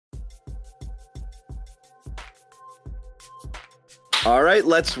All right,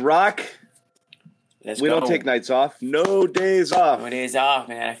 let's rock. Let's we go. don't take nights off. No days off. No days off,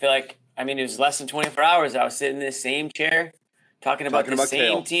 man. I feel like, it was less than 24 hours. I was sitting in this same chair, talking about the same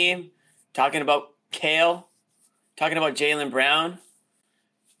Kale. team, talking about Kale, talking about Jaylen Brown,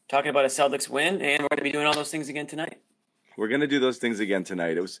 talking about a Celtics win, and we're going to be doing all those things again tonight. We're gonna do those things again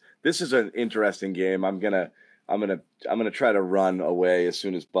tonight. This is an interesting game. I'm gonna try to run away as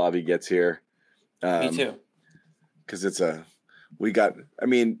soon as Bobby gets here. Me too. Because this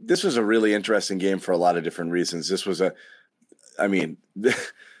was a really interesting game for a lot of different reasons. This was a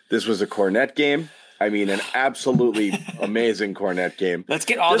Cornet game. An absolutely amazing Cornet game. Let's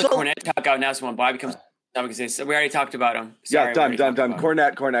get all the Cornet talk out now so when Bobby comes on, because we already talked about him. Sorry, done.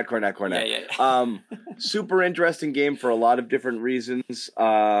 Cornet. Yeah. Super interesting game for a lot of different reasons.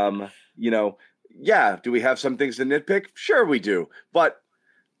 Do we have some things to nitpick? Sure we do. But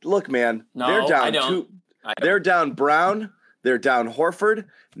look, man, they're down I don't. They're down Brown. They're down Horford.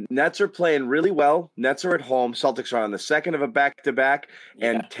 Nets are playing really well. Nets are at home. Celtics are on the second of a back-to-back.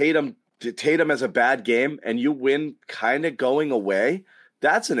 And Tatum has a bad game, and you win kind of going away.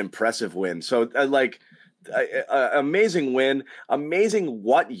 That's an impressive win. So, amazing win. Amazing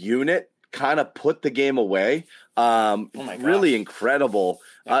what unit kind of put the game away. Really incredible.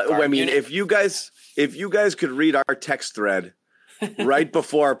 If you guys could read our text thread right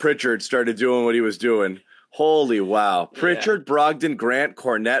before Pritchard started doing what he was doing, holy wow. Pritchard, Brogdon, Grant,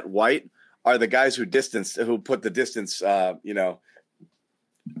 Cornet, White are the guys who put the distance,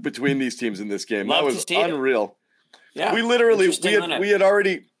 between these teams in this game. That was unreal. Yeah. We literally,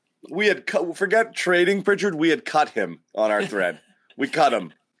 forget trading Pritchard. We had cut him on our thread. We cut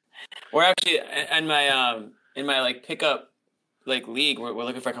him. We're actually in my pickup league. We're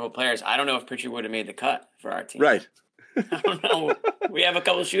looking for a couple players. I don't know if Pritchard would have made the cut for our team. Right. I don't know. We have a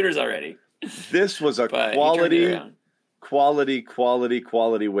couple shooters already. This was a quality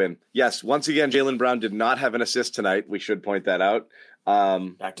win. Yes, once again, Jaylen Brown did not have an assist tonight. We should point that out.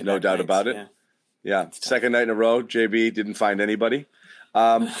 No doubt about it. Yeah. Second night in a row, JB didn't find anybody.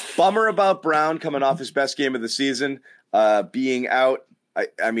 Bummer about Brown coming off his best game of the season, being out.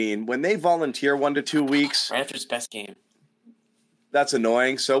 When they volunteer 1 to 2 weeks right after his best game, that's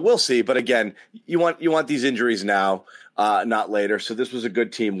annoying. So we'll see. But again, you want these injuries now, not later. So this was a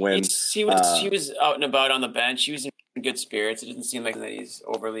good team win. He was out and about on the bench. He was in good spirits. It didn't seem like that he's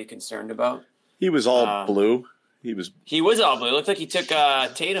overly concerned about. He was all blue. He was all blue. It looked like he took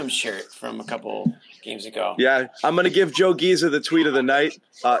Tatum's shirt from a couple games ago. Yeah, I'm going to give Joe Giza the tweet of the night,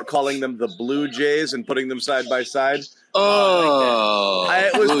 calling them the Blue Jays and putting them side by side.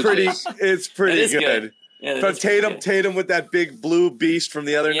 It's pretty good. Yeah, from Tatum with that big blue beast from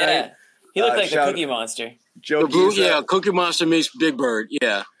the other night. He looked like the Cookie Monster. Joe Giza. Cookie Monster meets Big Bird.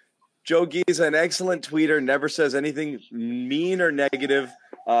 Yeah. Joe Giza, an excellent tweeter, never says anything mean or negative.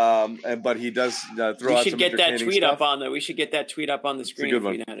 But he does throw out some We should get that tweet stuff. up on we should get that tweet up on the screen if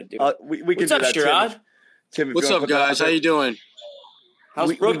we know how to do it. We can What's up, do that, Tim, what's up, guys? How you doing?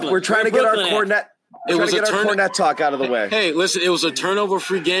 How's Brooklyn? We're trying to get our Cornet. Cornet talk out of the way. Hey, listen, it was a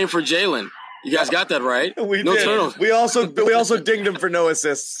turnover-free game for Jaylen. You guys got that right. We no did. turnovers. We also dinged him for no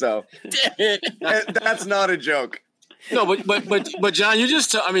assists. So that's not a joke. No, but John, you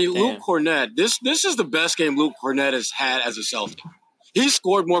just Luke Cornet. This is the best game Luke Cornet has had as a Celtic. He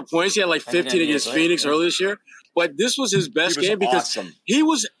scored more points. He had 15 against Phoenix earlier this year. But this was his best game because he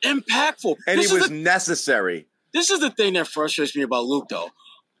was impactful. And he was necessary. This is the thing that frustrates me about Luke, though.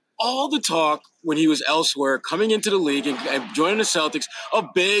 All the talk when he was elsewhere, coming into the league and joining the Celtics, a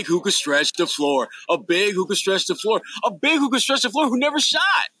big who could stretch the floor, a big who could stretch the floor, a big who could stretch the floor who never shot.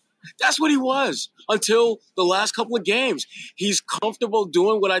 That's what he was until the last couple of games. He's comfortable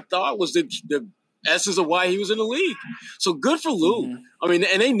doing what I thought was the essence of why he was in the league. So good for Luke. Mm-hmm.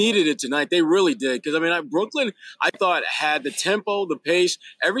 And they needed it tonight. They really did. Because, Brooklyn, I thought, had the tempo, the pace,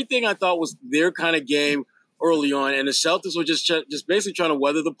 everything I thought was their kind of game early on. And the Celtics were just basically trying to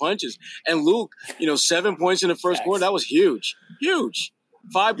weather the punches. And Luke, 7 points in the first quarter, that was huge. Huge.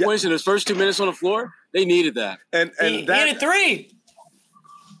 5 points in his first 2 minutes on the floor. They needed that. And he hit a three.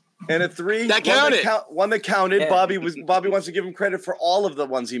 And a three. That counted. One that counted. Yeah. Bobby wants to give him credit for all of the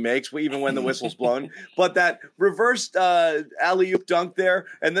ones he makes, even when the whistle's blown. But that reversed alley-oop dunk there,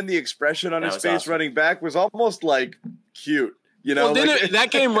 and then the expression on his face running back was almost cute. Well, that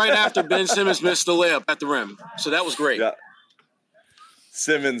came right after Ben Simmons missed the layup at the rim. So that was great. Yeah.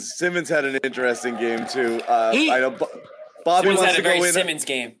 Simmons had an interesting game too. I know Bobby Simmons wants had to a very go in. Simmons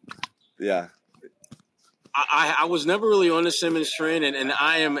game. Yeah. I was never really on the Simmons train, and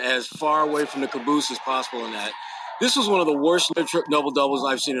I am as far away from the caboose as possible in that. This was one of the worst double-doubles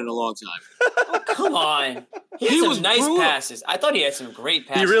I've seen in a long time. Oh, come on. He had some nice passes. I thought he had some great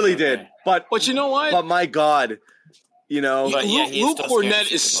passes. He really did. But you know what? But my God, Luke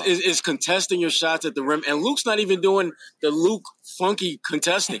Cornett is contesting your shots at the rim, and Luke's not even doing the Luke funky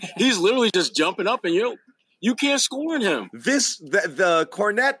contesting. He's literally just jumping up, and you can't score on him. The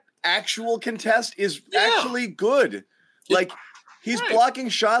Cornett actual contest is actually good. Like, he's blocking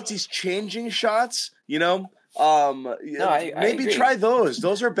shots, he's changing shots, maybe try those.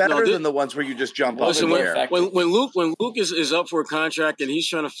 Those are better than the ones where you just jump up in the air. When Luke is up for a contract and he's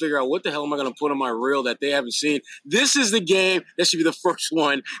trying to figure out what the hell am I going to put on my reel that they haven't seen, this is the game that should be the first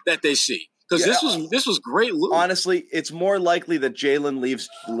one that they see. Because this was great, Luke. Honestly, it's more likely that Jalen leaves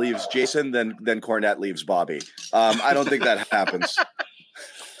Jason than Cornett leaves Bobby. I don't think that happens.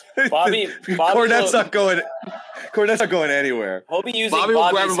 Bobby Cornett's not going. Cornett's not going anywhere. Bobby will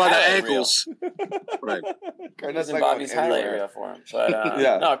grab him by the ankles. Right. Cornett's using Bobby's highlight reel for him. But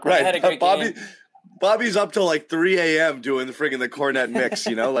no, Cornett had a great game. Bobby's up till like 3 a.m. doing the Cornett mix.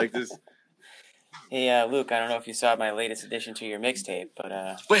 Like this. Hey, Luke, I don't know if you saw my latest addition to your mixtape, but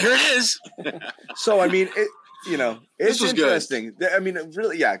here it is. So I mean, it's interesting. Good. I mean,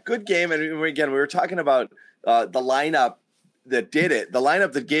 really, good game. And again, we were talking about the lineup that did it. The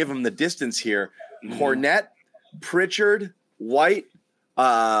lineup that gave him the distance here: Cornett, Pritchard, White,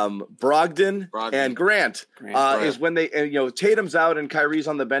 Brogdon, and Grant is when they Tatum's out and Kyrie's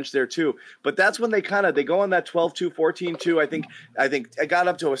on the bench there too. But that's when they go on that 12-2, 14-2. I think it got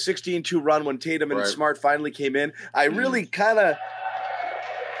up to a 16-2 run when Tatum and Smart finally came in. I really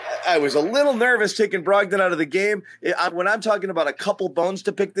I was a little nervous taking Brogdon out of the game. When I'm talking about a couple bones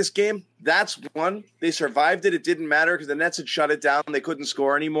to pick this game, that's one. They survived it. It didn't matter because the Nets had shut it down. They couldn't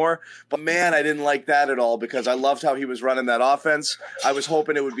score anymore. But, man, I didn't like that at all because I loved how he was running that offense. I was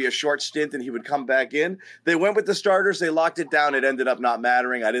hoping it would be a short stint and he would come back in. They went with the starters. They locked it down. It ended up not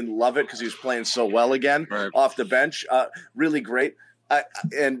mattering. I didn't love it because he was playing so well again off the bench. Really great.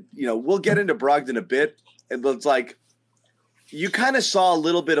 We'll get into Brogdon a bit. It's like, you kind of saw a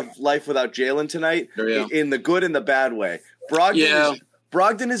little bit of life without Jalen tonight in the good and the bad way.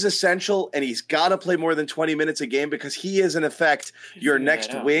 Brogdon is essential, and he's got to play more than 20 minutes a game because he is, in effect, your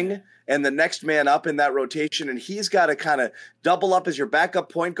next wing and the next man up in that rotation, and he's got to kind of double up as your backup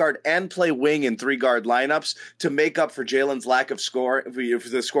point guard and play wing in 3-guard lineups to make up for Jalen's lack of score. For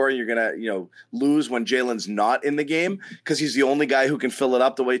the scoring you're going to lose when Jalen's not in the game because he's the only guy who can fill it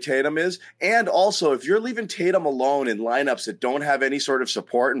up the way Tatum is. And also, if you're leaving Tatum alone in lineups that don't have any sort of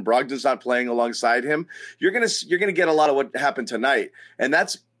support and Brogdon's not playing alongside him, you're gonna get a lot of what happened tonight, and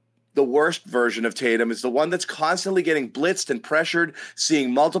that's the worst version of Tatum is the one that's constantly getting blitzed and pressured,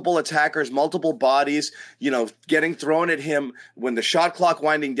 seeing multiple attackers, multiple bodies, getting thrown at him when the shot clock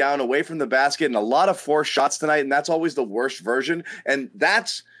winding down away from the basket, and a lot of forced shots tonight. And that's always the worst version. And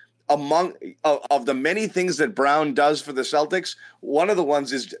that's among of the many things that Brown does for the Celtics. One of the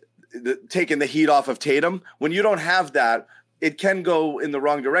ones is taking the heat off of Tatum. When you don't have that, it can go in the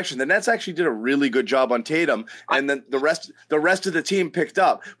wrong direction. The Nets actually did a really good job on Tatum, and then the rest of the team picked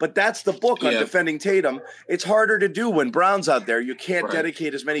up. But that's the book on defending Tatum. It's harder to do when Brown's out there. You can't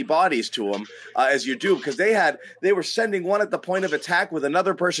dedicate as many bodies to him as you do because they were sending one at the point of attack with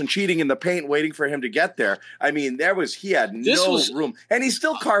another person cheating in the paint, waiting for him to get there. I mean, he had no room, and he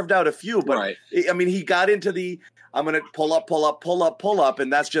still carved out a few. But I mean, he got into the I'm going to pull up,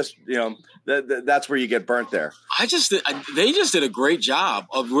 and that's just that's where you get burnt there. They just did a great job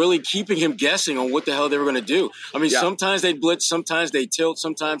of really keeping him guessing on what the hell they were going to do. I mean, sometimes they blitz, sometimes they tilt,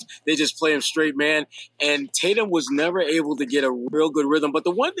 sometimes they just play him straight man. And Tatum was never able to get a real good rhythm. But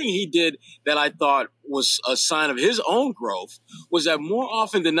the one thing he did that I thought was a sign of his own growth was that more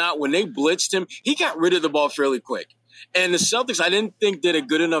often than not, when they blitzed him, he got rid of the ball fairly quick. And the Celtics, I didn't think did a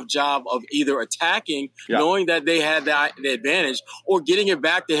good enough job of either attacking, knowing that they had the advantage, or getting it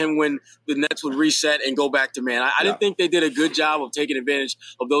back to him when the Nets would reset and go back to man. I didn't think they did a good job of taking advantage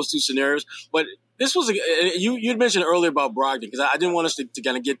of those two scenarios. But this was you'd mentioned earlier about Brogdon because I didn't want us to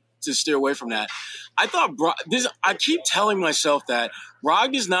kind of to steer away from that. I thought I keep telling myself that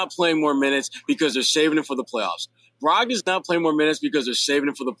Brogdon's not playing more minutes because they're saving him for the playoffs. Brogdon's not playing more minutes because they're saving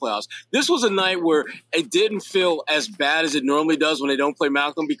him for the playoffs. This was a night where it didn't feel as bad as it normally does when they don't play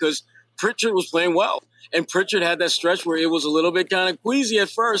Malcolm because Pritchard was playing well. And Pritchard had that stretch where it was a little bit kind of queasy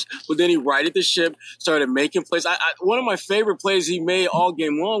at first, but then he righted the ship, started making plays. One of my favorite plays he made all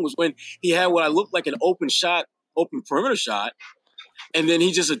game long was when he had what I looked like an open perimeter shot, and then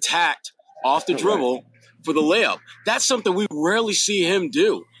he just attacked off the dribble for the layup. That's something we rarely see him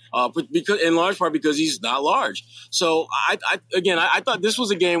do. Because in large part because he's not large. So I thought this was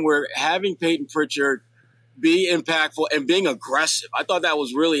a game where having Peyton Pritchard be impactful, and being aggressive. I thought that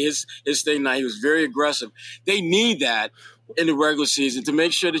was really his thing tonight. He was very aggressive. They need that in the regular season to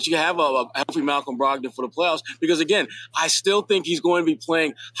make sure that you have a healthy Malcolm Brogdon for the playoffs. Because, again, I still think he's going to be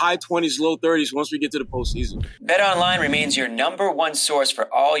playing high 20s, low 30s once we get to the postseason. BetOnline remains your number one source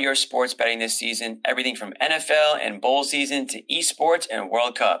for all your sports betting this season. Everything from NFL and bowl season to esports and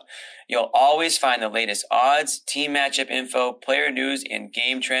World Cup. You'll always find the latest odds, team matchup info, player news, and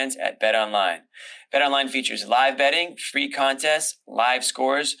game trends at BetOnline. BetOnline features live betting, free contests, live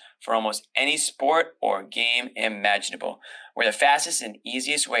scores for almost any sport or game imaginable. We're the fastest and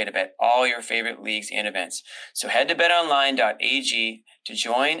easiest way to bet all your favorite leagues and events. So head to betonline.ag to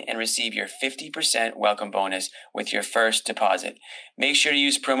join and receive your 50% welcome bonus with your first deposit. Make sure to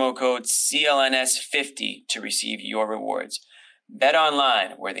use promo code CLNS50 to receive your rewards. Bet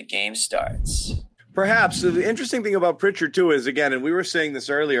online, where the game starts. Perhaps the interesting thing about Pritchard too is, again, and we were saying this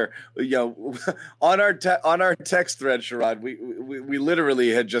earlier, on our text thread, Sherrod, we literally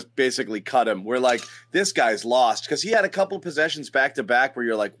had just basically cut him. We're like, this guy's lost, because he had a couple possessions back to back where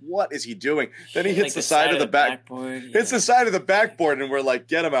you're like, what is he doing? Then he hits the side of the backboard, hits the side of the backboard, and we're like,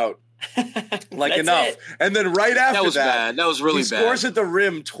 get him out. Like enough. It. And then right after that was bad. That was really he bad. He scores at the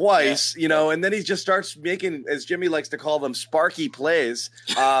rim twice, and then he just starts making, as Jimmy likes to call them, sparky plays.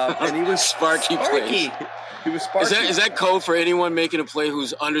 And he was sparky plays. He was sparky. Is that code for anyone making a play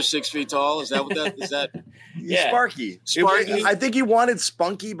who's under 6 feet tall? Is that what that is? That Sparky. I think he wanted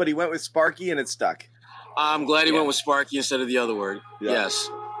spunky, but he went with sparky, and it stuck. I'm glad he went with sparky instead of the other word. Yeah. Yes,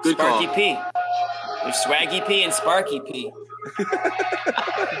 good Sparky call. P. There's Swaggy P and Sparky P.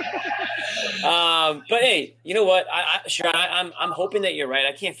 But hey, you know what? I'm hoping that you're right.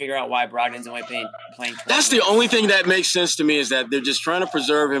 I can't figure out why Brogdon's only playing. That's the only thing that makes sense to me, is that they're just trying to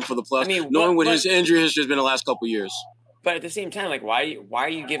preserve him for the playoffs, knowing what his injury history has been the last couple of years. But at the same time, like, why do you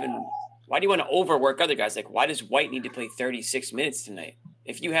want to overwork other guys? Like, why does White need to play 36 minutes tonight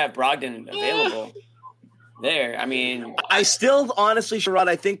if you have Brogdon available? There, I mean, I still honestly, Sherrod,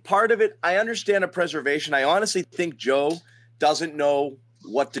 I think part of it, I understand a preservation. I honestly think Joe doesn't know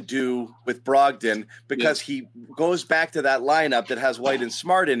what to do with Brogdon, because he goes back to that lineup that has White and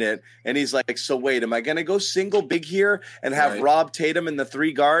Smart in it, and he's like, so wait, am I going to go single big here and have Rob Tatum in the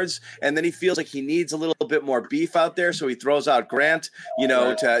three guards? And then he feels like he needs a little bit more beef out there, so he throws out Grant,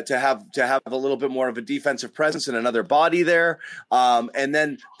 to have a little bit more of a defensive presence and another body there. And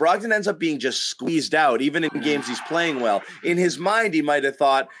then Brogdon ends up being just squeezed out, even in games he's playing well. In his mind, he might have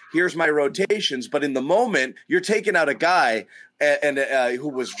thought, here's my rotations, but in the moment, you're taking out a guy and who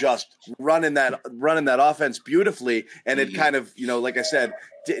was just running that offense beautifully, and it kind of, like I said,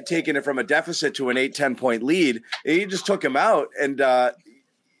 taking it from a deficit to an 8-10 point lead. And he just took him out, and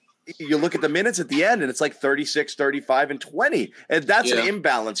you look at the minutes at the end, and it's like 36, 35, and 20, and that's an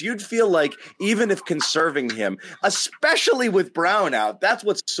imbalance. You'd feel like, even if conserving him, especially with Brown out, that's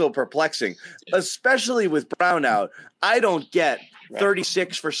what's so perplexing. Especially with Brown out, I don't get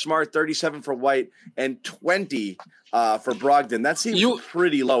 36 for Smart, 37 for White, and 20 for Brogdon. That seems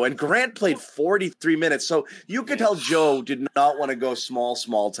pretty low. And Grant played 43 minutes, so you could tell Joe did not want to go small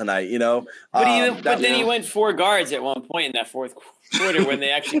tonight. But then he went four guards at one point in that fourth quarter when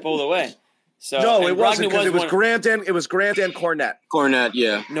they actually pulled away. So no, it wasn't, because it was Grant and Cornette. Cornette,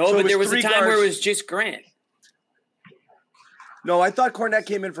 yeah. No, so but there was a time where it was just Grant. No, I thought Cornette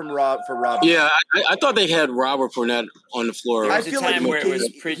came in for Rob. Yeah, I thought they had Rob or Cornette on the floor. There was a time where it was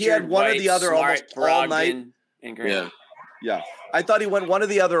Pritchard, he had one White, or the other Smart, almost Brogdon, all night. And Grant. Yeah. I thought he went one or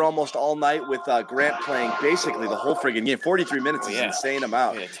the other almost all night, with Grant playing basically the whole friggin' game. 43 minutes is an insane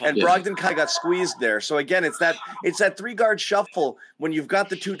amount. And Brogdon kind of got squeezed there. So again, it's that three-guard shuffle. When you've got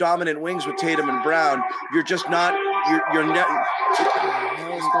the two dominant wings with Tatum and Brown, you're just not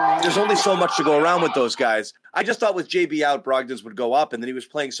there's only so much to go around with those guys. I just thought with JB out, Brogdon's would go up, and then he was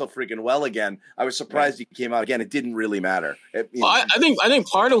playing so freaking well again. I was surprised he came out again. It didn't really matter. I think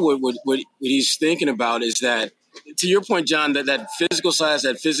part of what he's thinking about is that, to your point, John, that physical size,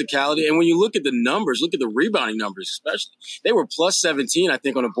 that physicality, and when you look at the numbers, look at the rebounding numbers especially, they were plus 17, I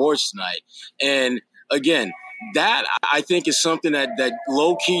think, on the boards tonight. And again, that I think is something that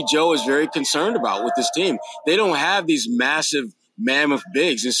low-key Joe is very concerned about with this team. They don't have these massive mammoth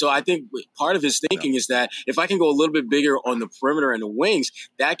bigs. And so I think part of his thinking is that if I can go a little bit bigger on the perimeter and the wings,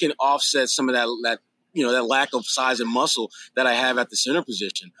 that can offset some of that lack of size and muscle that I have at the center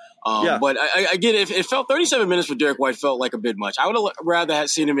position. But again, if it felt 37 minutes for Derek White felt like a bit much. I would have rather have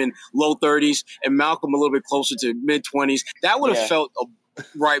seen him in low 30s and Malcolm a little bit closer to mid 20s. That would have felt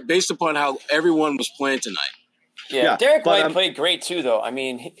right based upon how everyone was playing tonight. Yeah, Derek White played great too, though. I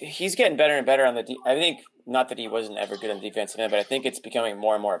mean, he's getting better and better on the I think, not that he wasn't ever good on the defensive end, but I think it's becoming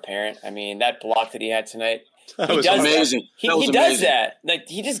more and more apparent. I mean, that block that he had tonight, He does amazing. He does that. Like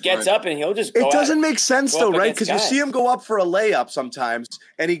he just gets up and he'll just go. It doesn't make sense though, right? Because you see him go up for a layup sometimes,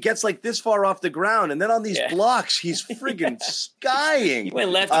 and he gets like this far off the ground, and then on these blocks, he's friggin' skying. He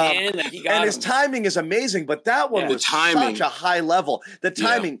went left hand, like he got and his timing is amazing. But that one was such a high level. The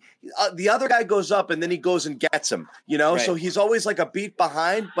timing. The other guy goes up, and then he goes and gets him. So he's always like a beat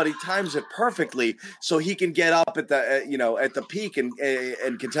behind, but he times it perfectly so he can get up at the at the peak and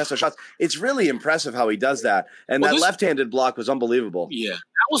contest the shots. It's really impressive how he does that. And that left-handed block was unbelievable. Yeah,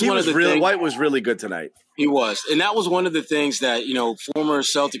 that was one of the things. White was really good tonight. He was, and that was one of the things that former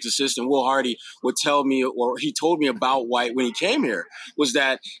Celtics assistant Will Hardy would tell me, or he told me about White when he came here, was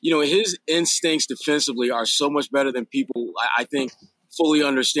that his instincts defensively are so much better than people I think fully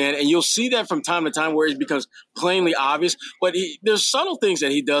understand. And you'll see that from time to time where it becomes plainly obvious. But there's subtle things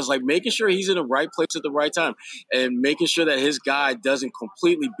that he does, like making sure he's in the right place at the right time and making sure that his guy doesn't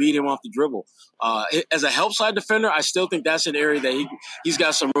completely beat him off the dribble. As a help side defender, I still think that's an area that he's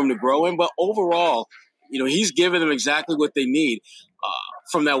got some room to grow in. But overall, he's giving them exactly what they need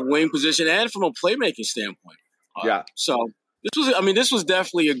from that wing position and from a playmaking standpoint. So this was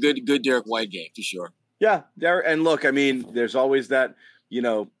definitely a good Derek White game for sure. Yeah, and look, there's always that,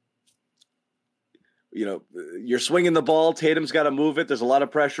 you're swinging the ball. Tatum's got to move it. There's a lot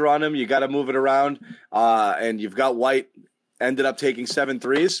of pressure on him. You got to move it around. And you've got White ended up taking 7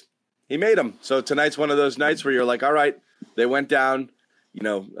 threes. He made them. So tonight's one of those nights where you're like, all right, they went down,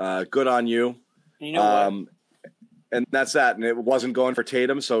 good on you. You know what? And that's that. And it wasn't going for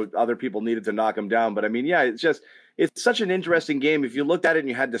Tatum, so other people needed to knock him down. But it's such an interesting game. If you looked at it and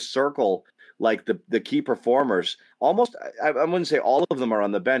you had to circle like the key performers, almost, I wouldn't say all of them are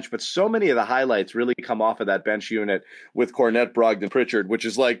on the bench, but so many of the highlights really come off of that bench unit with Cornette, Brogdon, Pritchard, which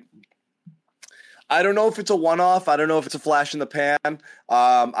is like, I don't know if it's a one-off. I don't know if it's a flash in the pan.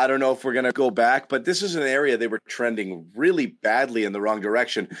 I don't know if we're going to go back, but this is an area they were trending really badly in the wrong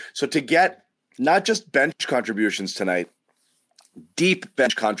direction. So to get not just bench contributions tonight, deep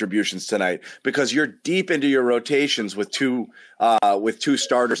bench contributions tonight, because you're deep into your rotations with two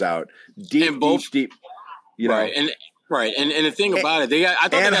starters out. Deep. Right. And the thing about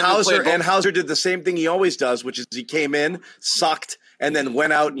it, Hauser did the same thing he always does, which is he came in, sucked, and then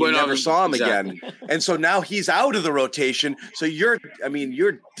went out and you never saw him again. And so now he's out of the rotation. So you're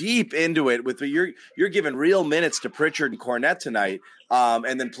deep into it you're giving real minutes to Pritchard and Cornette tonight.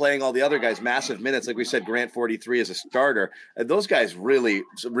 And then playing all the other guys massive minutes. Like we said, Grant 43 as a starter. Those guys really,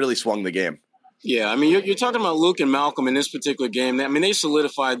 really swung the game. Yeah, you're talking about Luke and Malcolm in this particular game. They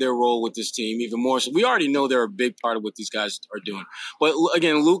solidified their role with this team even more. So we already know they're a big part of what these guys are doing. But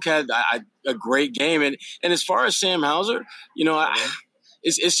again, Luke had a great game. And as far as Sam Hauser,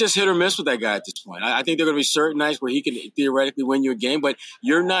 it's just hit or miss with that guy at this point. I think there are going to be certain nights where he can theoretically win you a game, but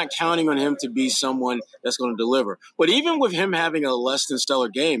you're not counting on him to be someone that's going to deliver. But even with him having a less than stellar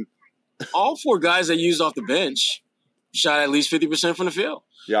game, all 4 guys that used off the bench shot at least 50% from the field.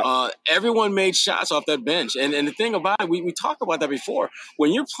 Yeah. Everyone made shots off that bench. And the thing about it, we talked about that before.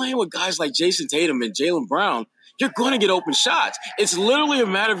 When you're playing with guys like Jason Tatum and Jaylen Brown, you're going to get open shots. It's literally a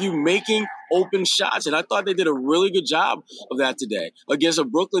matter of you making open shots. And I thought they did a really good job of that today against a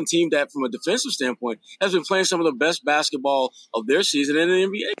Brooklyn team that, from a defensive standpoint, has been playing some of the best basketball of their season and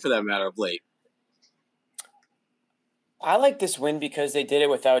in the NBA, for that matter, of late. I like this win because they did it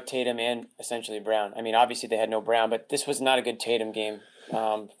without Tatum and essentially Brown. Obviously they had no Brown, but this was not a good Tatum game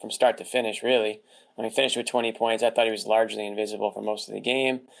from start to finish, really. When he finished with 20 points, I thought he was largely invisible for most of the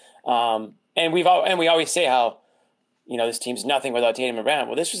game. And we always say how, this team's nothing without Tatum and Brown.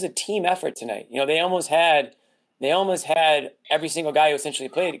 Well, this was a team effort tonight. They almost had every single guy who essentially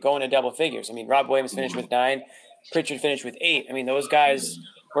played going to double figures. Rob Williams finished with 9, Pritchard finished with 8. Those guys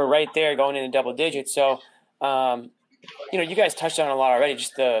were right there going into double digits. So, you guys touched on a lot already.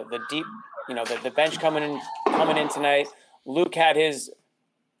 Just the deep, the bench coming in tonight. Luke had his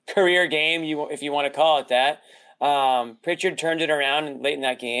career game, if you want to call it that. Pritchard turned it around late in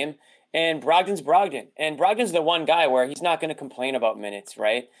that game, and Brogdon's Brogdon. And Brogdon's the one guy where he's not going to complain about minutes,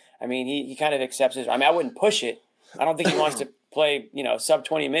 right? He kind of accepts his. I wouldn't push it. I don't think he wants to play, sub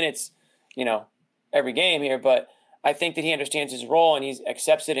 20 minutes, every game here, but I think that he understands his role and he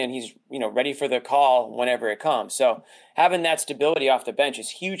accepts it, and he's, ready for the call whenever it comes. So having that stability off the bench is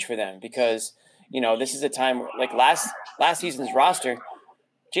huge for them because, this is a time where, like last season's roster,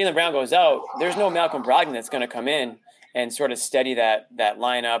 Jaylen Brown goes out. There's no Malcolm Brogdon that's going to come in and sort of steady that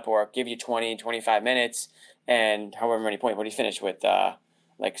lineup or give you 20, 25 minutes and however many points. What did he finish with?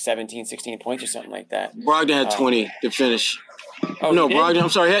 Like 17, 16 points or something like that. Brogdon had 20 to finish. Oh, no, Brogdon, I'm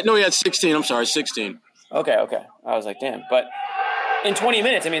sorry. He had 16. I'm sorry, 16. Okay. I was like, damn. But in 20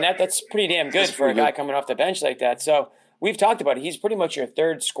 minutes. I mean, that's pretty damn good for a guy coming off the bench like that. So we've talked about it. He's pretty much your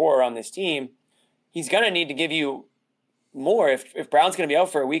third scorer on this team. He's going to need to give you more. If Brown's going to be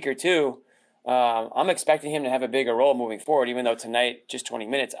out for a week or two, I'm expecting him to have a bigger role moving forward, even though tonight, just 20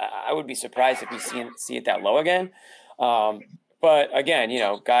 minutes. I would be surprised if we see it that low again. But again,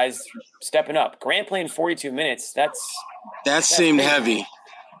 guys stepping up. Grant playing 42 minutes, that seemed heavy.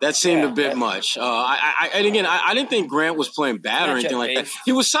 That seemed a bit much. And again, I didn't think Grant was playing bad or anything like that.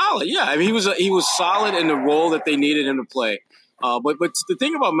 He was solid. Yeah, I mean, he was solid in the role that they needed him to play. But the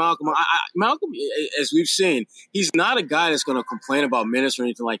thing about Malcolm, Malcolm, as we've seen, he's not a guy that's going to complain about minutes or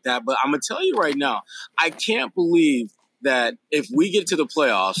anything like that. But I'm going to tell you right now, I can't believe that if we get to the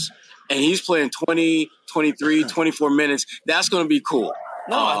playoffs and he's playing 20, 23, 24 minutes, that's going to be cool.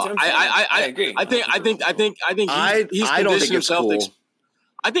 No, that's what I'm saying. I agree. I think he's conditioned himself. Cool.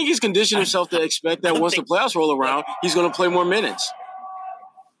 I think he's conditioned himself to expect that once the playoffs roll around, he's going to play more minutes.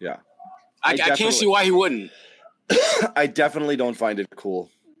 Yeah, I can't see why he wouldn't. I definitely don't find it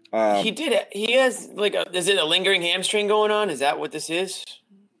cool. He did it. He has is it a lingering hamstring going on? Is that what this is?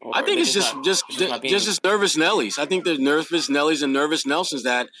 Or I think it's just nervous Nellies. I think there's nervous Nellies and nervous Nelsons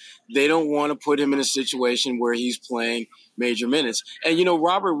that they don't want to put him in a situation where he's playing major minutes. And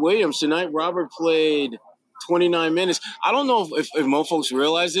Robert Williams tonight. Robert played 29 minutes. I don't know if most folks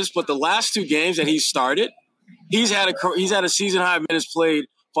realize this, but the last two games that he started, he's had a season high of minutes played,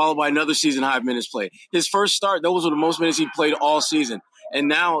 followed by another season high of minutes played. His first start, those were the most minutes he played all season, and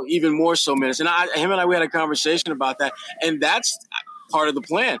now even more so minutes. And we had a conversation about that, and that's part of the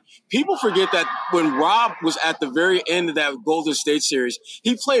plan. People forget that when Rob was at the very end of that Golden State series,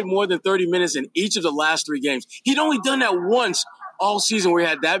 he played more than 30 minutes in each of the last three games. He'd only done that once all season where he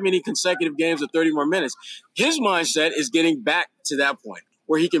had that many consecutive games of 30 more minutes. His mindset is getting back to that point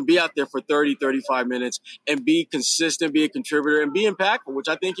where he can be out there for 30, 35 minutes and be consistent, be a contributor, and be impactful, which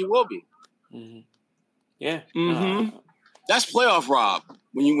I think he will be. Mm-hmm. Yeah. Mm-hmm. That's playoff Rob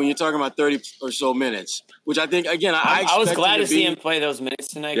when you're talking about 30 or so minutes, which I think, again, I was glad to see him play those minutes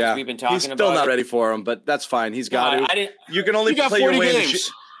tonight because we've been talking about it. He's still not ready for him, but that's fine. He's got to. You can only play your way into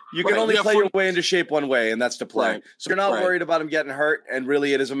You can only play your way into shape one way, and that's to play. Right. So you're not worried about him getting hurt, and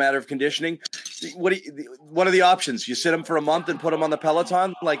really it is a matter of conditioning. What are the options? You sit him for a month and put him on the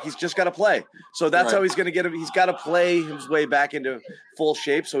Peloton? Like, he's just got to play. So that's how he's going to get him. He's got to play his way back into full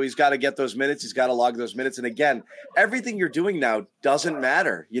shape, so he's got to get those minutes. He's got to log those minutes. And again, everything you're doing now doesn't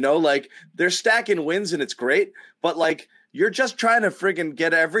matter. They're stacking wins, and it's great, but you're just trying to friggin'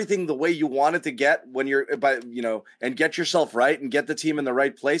 get everything the way you want it to get when and get yourself right and get the team in the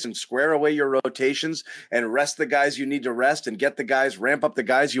right place and square away your rotations and rest the guys you need to rest and ramp up the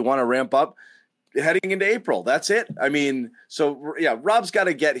guys you want to ramp up heading into April. That's it. I mean, Rob's got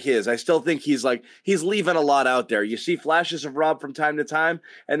to get his. I still think he's leaving a lot out there. You see flashes of Rob from time to time,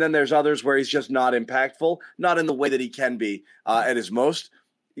 and then there's others where he's just not impactful, not in the way that he can be at his most.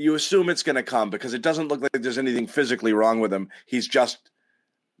 You assume it's going to come because it doesn't look like there's anything physically wrong with him. He's just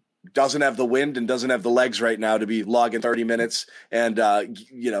doesn't have the wind and doesn't have the legs right now to be logging 30 minutes and,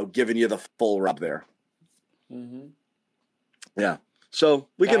 giving you the full rub there. Mm-hmm. Yeah. So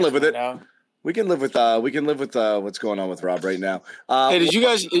we can live with it. We can live with what's going on with Rob right now. Hey, did you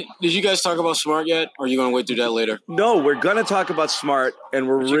guys talk about Smart yet? Or are you going to wait through that later? No, we're going to talk about Smart, and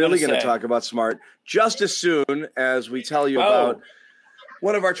we're really going to talk about Smart just as soon as we tell you about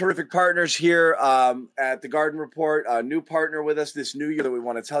one of our terrific partners here at the Garden Report, a new partner with us this new year that we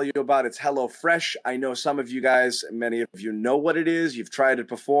want to tell you about. It's HelloFresh. I know some of you guys, many of you know what it is. You've tried it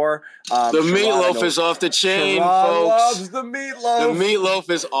before. The meatloaf is off the chain, folks. Loves the meatloaf. The meatloaf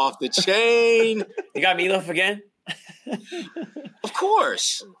is off the chain. You got meatloaf again? Of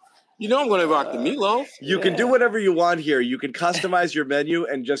course. You know I'm going to rock the meatloaf. You can do whatever you want here. You can customize your menu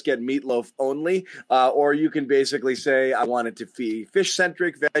and just get meatloaf only, or you can basically say, I want it to be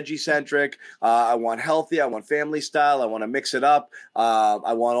fish-centric, veggie-centric. I want healthy. I want family style. I want to mix it up.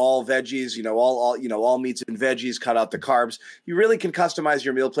 I want all veggies. All meats and veggies. Cut out the carbs. You really can customize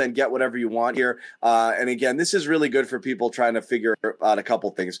your meal plan. Get whatever you want here. And again, this is really good for people trying to figure out a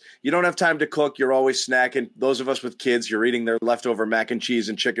couple things. You don't have time to cook. You're always snacking. Those of us with kids, you're eating their leftover mac and cheese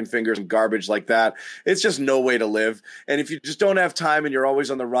and chicken fingers and garbage like that. It's just no way to live. And if you just don't have time and you're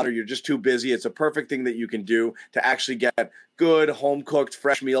always on the run or you're just too busy, it's a perfect thing that you can do to actually get good home cooked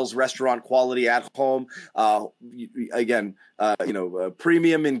fresh meals, restaurant quality at home.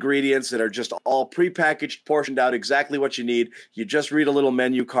 Premium ingredients that are just all prepackaged, portioned out, exactly what you need. You just read a little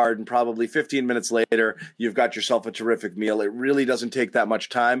menu card and probably 15 minutes later, you've got yourself a terrific meal. It really doesn't take that much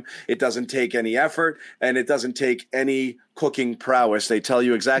time. It doesn't take any effort, and it doesn't take any cooking prowess. They tell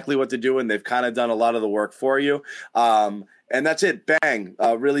you exactly what to do, and they've kind of done a lot of the work for you. And that's it. Bang.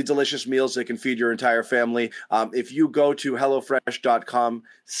 Really delicious meals that can feed your entire family. If you go to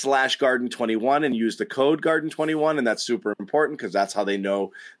HelloFresh.com/Garden21 and use the code Garden21, and that's super important because that's how they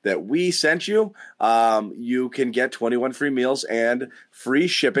know that we sent you, you can get 21 free meals and free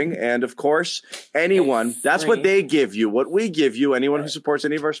shipping. And, of course, anyone, that's what they give you. What we give you, anyone who supports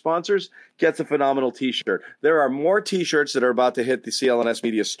any of our sponsors gets a phenomenal T-shirt. There are more T-shirts that are about to hit the CLNS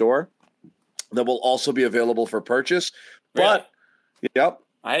Media store that will also be available for purchase. But, yep.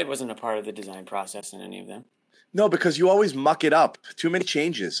 I wasn't a part of the design process in any of them. No, because you always muck it up. Too many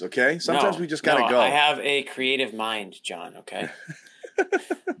changes, okay? Sometimes we just got to go. I have a creative mind, John, okay?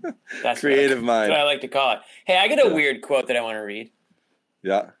 That's creative mind. That's what I like to call it. Hey, I got a weird quote that I want to read.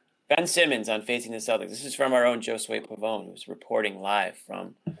 Yeah. Ben Simmons on Facing the Celtics. This is from our own Josue Pavone, who's reporting live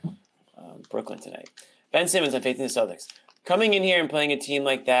from Brooklyn tonight. Ben Simmons on Facing the Celtics. Coming in here and playing a team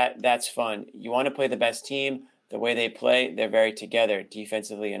like that, that's fun. You want to play the best team. The way they play, they're very together,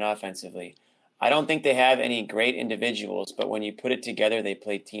 defensively and offensively. I don't think they have any great individuals, but when you put it together, they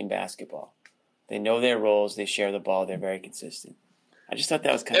play team basketball. They know their roles. They share the ball. They're very consistent. I just thought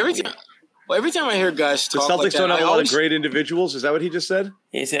that was kind of weird. Every time I hear guys talk the Celtics like that, don't have a lot of great individuals. Is that what he just said?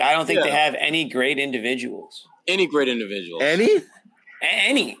 He said, I don't think they have any great individuals. Any great individuals. Any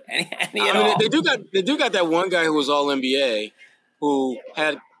at all. They do got that one guy who was all NBA who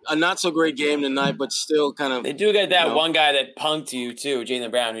had a not so great game tonight, but still kind of. They do get that one guy that punked you too,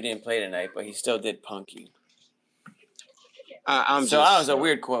 Jaylen Brown, who didn't play tonight, but he still did punk you. That was a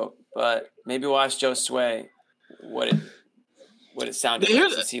weird quote, but maybe we'll ask Joe Sway what it sounded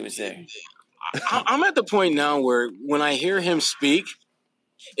like since he was there. I'm at the point now where when I hear him speak,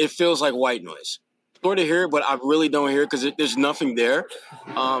 it feels like white noise. Sort of hear it, but I really don't hear it because there's nothing there.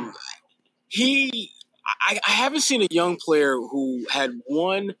 I haven't seen a young player who had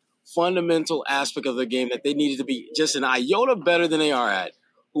one fundamental aspect of the game that they needed to be just an iota better than they are at,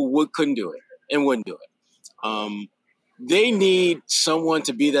 who couldn't do it and wouldn't do it. They need someone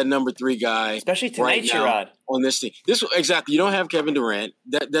to be that number 3 guy, especially tonight, Sherrod, on this team. Exactly. You don't have Kevin Durant.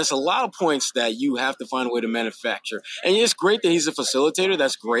 That's a lot of points that you have to find a way to manufacture. And it's great that he's a facilitator.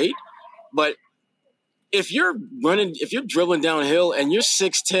 That's great, but if you're dribbling downhill and you're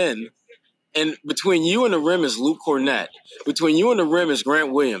 6'10", and between you and the rim is Luke Cornett, between you and the rim is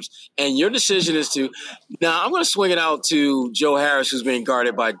Grant Williams, and your decision is to, now I'm going to swing it out to Joe Harris, who's being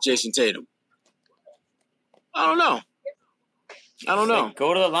guarded by Jason Tatum. I don't know. Like,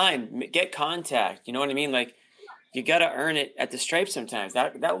 go to the line, get contact. You know what I mean? Like, you got to earn it at the stripe sometimes.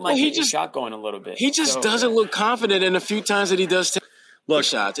 That might get your shot going a little bit. He just doesn't look confident in a few times that he does take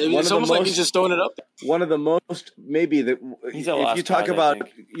shots. It's almost like he's just throwing it up. One of the most, if you talk about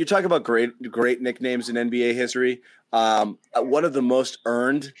great nicknames in NBA history, one of the most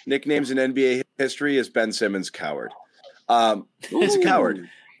earned nicknames in NBA history is Ben Simmons Coward. He's a coward.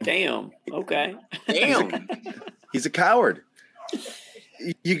 Damn. Okay. Damn. He's a coward.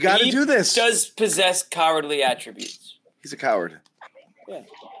 You got to do this. He does possess cowardly attributes. He's a coward. Yeah.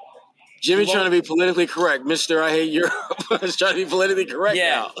 Jimmy trying to be politically correct. Mr. I Hate Europe is trying to be politically correct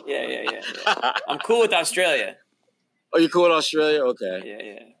now. Yeah. I'm cool with Australia. Oh, you're cool with Australia? Okay.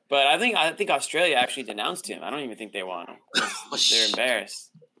 Yeah. But I think Australia actually denounced him. I don't even think they want him. They're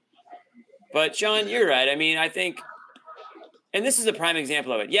embarrassed. But, John, you're right. I mean, I think – and this is a prime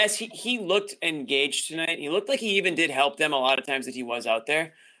example of it. Yes, he looked engaged tonight. He looked like he even did help them a lot of times that he was out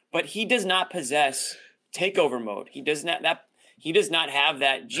there. But he does not possess takeover mode. He does not have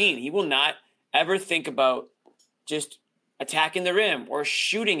that gene. He will not ever think about just attacking the rim or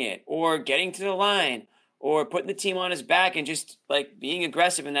shooting it or getting to the line or putting the team on his back and just like being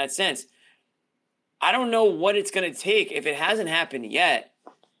aggressive in that sense. I don't know what it's going to take if it hasn't happened yet.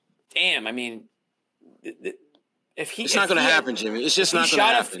 Damn, I mean, it's not going to happen, Jimmy. It's just not going to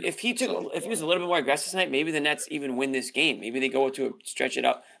happen. If he was a little bit more aggressive tonight, maybe the Nets even win this game. Maybe they go to stretch it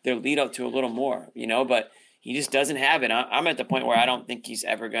up, their lead up to a little more, But he just doesn't have it. I'm at the point where I don't think that's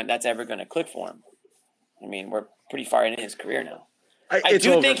ever going to click for him. I mean, we're pretty far into his career now. I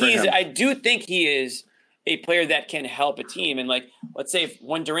do think he is a player that can help a team. And like, let's say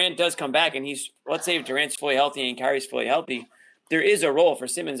when Durant does come back, and let's say if Durant's fully healthy and Kyrie's fully healthy, there is a role for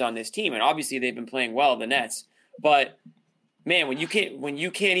Simmons on this team. And obviously they've been playing well, the Nets. But man, when you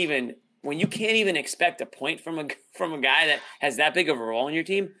can't even expect a point from a guy that has that big of a role in your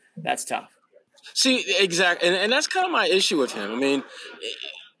team, that's tough. See, exactly, and that's kind of my issue with him. I mean,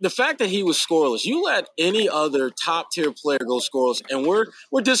 the fact that he was scoreless, you let any other top-tier player go scoreless, and we're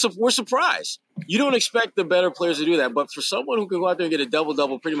surprised. You don't expect the better players to do that, but for someone who can go out there and get a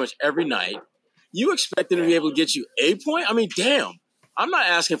double-double pretty much every night, you expect them to be able to get you a point? I mean, damn, I'm not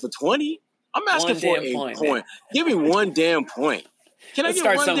asking for 20. I'm asking for a point. Give me one damn point. Can I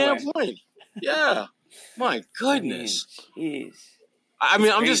get one damn point? Yeah. My goodness. Jeez. I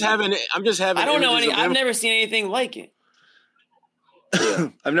mean, I'm just having. I don't know any. I've never seen anything like it. Yeah.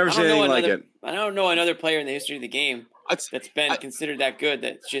 I've never seen anything like it. I don't know another player in the history of the game that's been considered that good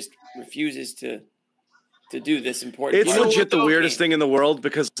that just refuses to do this important. It's legit the weirdest thing in the world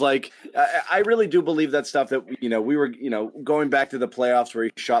because, like, I really do believe that stuff that, we were, going back to the playoffs where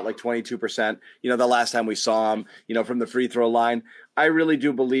he shot like 22%, the last time we saw him, from the free throw line. I really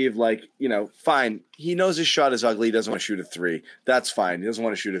do believe, like, fine. He knows his shot is ugly. He doesn't want to shoot a three. That's fine. He doesn't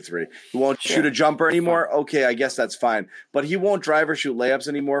want to shoot a three. He won't shoot a jumper anymore. Okay, I guess that's fine. But he won't drive or shoot layups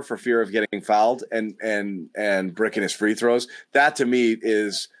anymore for fear of getting fouled and bricking his free throws. That to me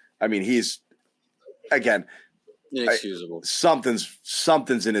is, he's, again, inexcusable.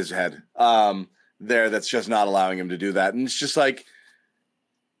 Something's in his head there that's just not allowing him to do that. And it's just like,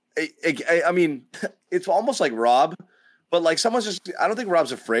 it's almost like Rob. But, like, I don't think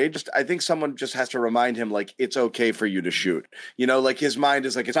Rob's afraid. I think someone just has to remind him, like, it's okay for you to shoot. Like, his mind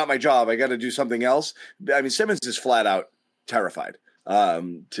is like, it's not my job. I got to do something else. Simmons is flat out terrified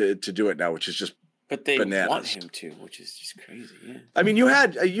to do it now, which is just But they bananas. Want him to, which is just crazy,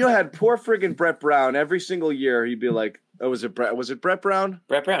 yeah. You had poor friggin' Brett Brown every single year. He'd be like, oh, was it Brett Brown?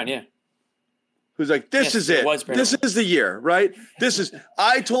 Brett Brown, yeah. Who's like, this is it. This is the year, right?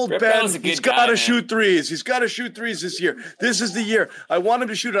 I told Ben he's got to shoot threes. He's got to shoot threes this year. This is the year. I want him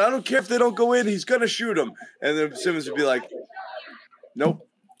to shoot it. I don't care if they don't go in. He's going to shoot them. And then Simmons would be like, nope,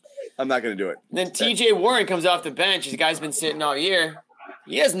 I'm not going to do it. And then TJ Warren comes off the bench. This guy's been sitting all year.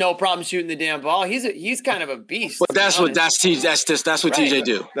 He has no problem shooting the damn ball. He's kind of a beast. But that's what TJ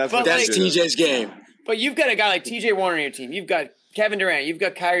do. That's TJ's game. But you've got a guy like TJ Warren on your team. You've got Kevin Durant, you've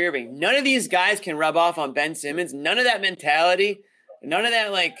got Kyrie Irving. None of these guys can rub off on Ben Simmons. None of that mentality. None of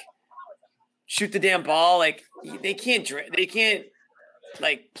that, like, shoot the damn ball. Like, they can't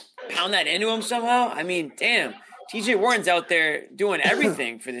like, pound that into him somehow. Damn. TJ Warren's out there doing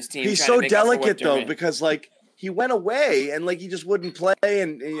everything for this team. He's so delicate, though, because, like, he went away and, like, he just wouldn't play.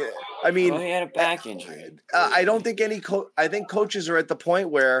 And, he had a back injury. I don't think I think coaches are at the point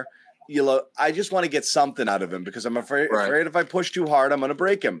where, I just want to get something out of him because I'm afraid if I push too hard, I'm going to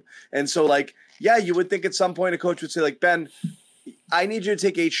break him. And so, like, yeah, you would think at some point a coach would say, like, Ben, I need you to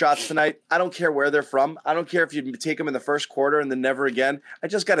take 8 shots tonight. I don't care where they're from. I don't care if you take them in the first quarter and then never again. I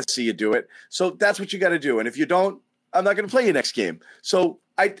just got to see you do it. So that's what you got to do. And if you don't, I'm not going to play you next game. So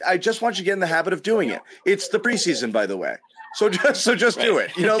I just want you to get in the habit of doing it. It's the preseason, by the way. So just do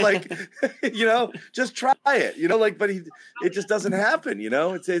it, just try it, but it just doesn't happen,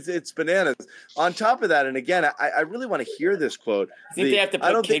 it's bananas. On top of that, and again, I really want to hear this quote. Think they have to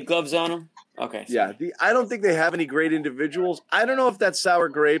put kid gloves on them? Okay. Yeah. I don't think they have any great individuals. I don't know if that's sour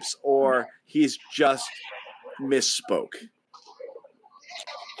grapes or he's just misspoke.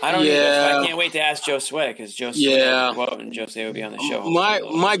 I don't know. I can't wait to ask Joe Sway because Joe Sway and Joe Sway will be on the show.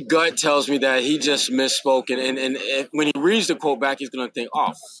 My gut tells me that he just misspoke, and when he reads the quote back, he's going to think,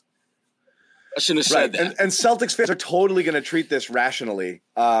 I shouldn't have said that. And Celtics fans are totally going to treat this rationally,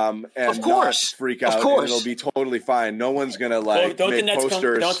 and of course, not freak out. Of course, and it'll be totally fine. No one's going to make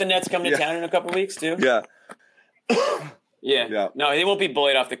posters. Don't the Nets come to town in a couple of weeks too? Yeah. Yeah. No, they won't be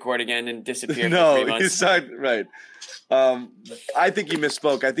bullied off the court again and disappear. No, for 3 months. He's not right. I think he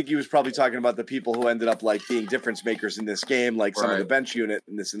misspoke. I think he was probably talking about the people who ended up like being difference makers in this game, like some of the bench unit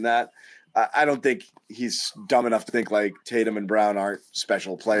and this and that. I don't think he's dumb enough to think like Tatum and Brown aren't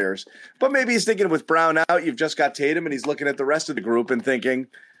special players, but maybe he's thinking with Brown out, you've just got Tatum, and he's looking at the rest of the group and thinking,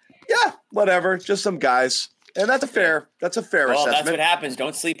 yeah, whatever, just some guys. And that's a fair assessment. That's what happens.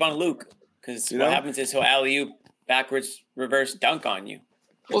 Don't sleep on Luke, because what happens is he'll alley-oop backwards reverse dunk on you.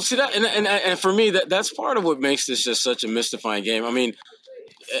 Well, see that, and for me, that's part of what makes this just such a mystifying game.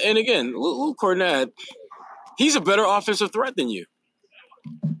 And again, Luke Cornett, he's a better offensive threat than you.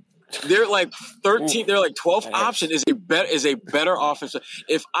 They're like 13. They're like 12th option is a better offensive.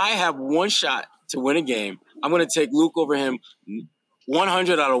 If I have one shot to win a game, I'm going to take Luke over him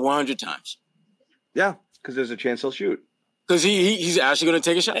 100 out of 100 times. Yeah, because there's a chance he'll shoot. Because he's actually going to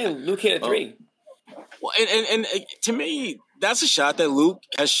take a shot. Hey, Luke hit a 3. Well, and to me, that's a shot that Luke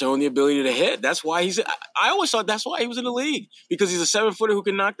has shown the ability to hit. That's why I always thought that's why he was in the league, because he's a 7-footer who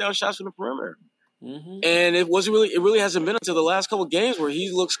can knock down shots from the perimeter. Mm-hmm. And it really hasn't been until the last couple of games where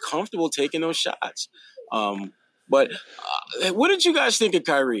he looks comfortable taking those shots. But what did you guys think of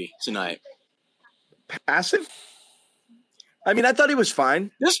Kyrie tonight? Passive? I thought he was fine.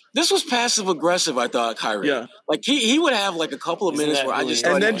 This was passive aggressive. I thought Kyrie. Yeah. Like he would have like a couple of minutes where I just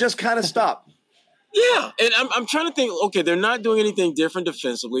and then just kind of stop. Yeah, and I'm trying to think. Okay, they're not doing anything different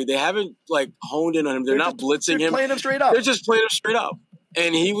defensively. They haven't like honed in on him. They're not blitzing him. Playing him straight up. They're just playing him straight up,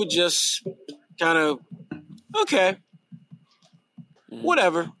 and he would just kind of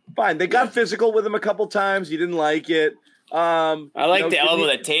whatever. Fine. They got physical with him a couple times. He didn't like it. I like the elbow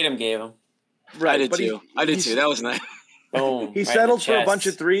that Tatum gave him. Right, I did too. That was nice. Boom. He settled for a bunch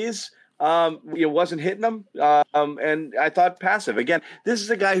of threes. It wasn't hitting them, and I thought passive. Again, this is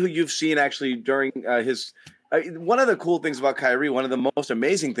a guy who you've seen actually during his. One of the cool things about Kyrie, one of the most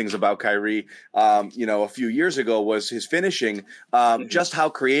amazing things about Kyrie, a few years ago was his finishing. Just how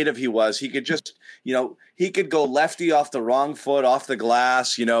creative he was. He could just, he could go lefty off the wrong foot, off the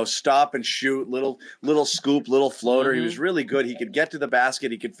glass, stop and shoot, little scoop, little floater. Mm-hmm. He was really good. He could get to the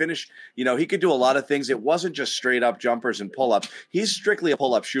basket. He could finish. He could do a lot of things. It wasn't just straight up jumpers and pull ups. He's strictly a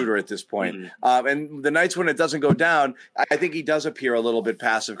pull up shooter at this point. Mm-hmm. And the nights when it doesn't go down, I think he does appear a little bit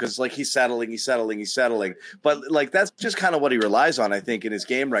passive because like he's settling. But like that's just kind of what he relies on, I think, in his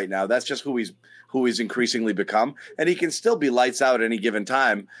game right now. That's just who he's increasingly become, and he can still be lights out any given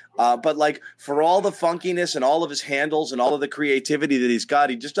time. But like for all the funkiness and all of his handles and all of the creativity that he's got,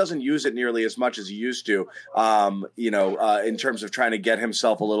 he just doesn't use it nearly as much as he used to. In terms of trying to get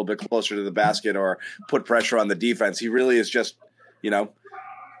himself a little bit closer to the basket or put pressure on the defense, he really is just,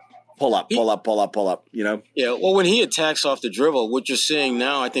 pull up. Yeah. Well, when he attacks off the dribble, what you're seeing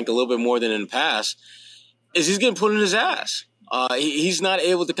now, I think a little bit more than in the past, is he's getting put in his ass. He's not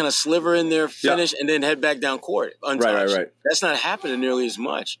able to kind of sliver in there, finish, and then head back down court untouched. Right. That's not happening nearly as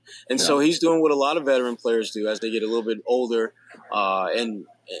much. And so he's doing what a lot of veteran players do as they get a little bit older and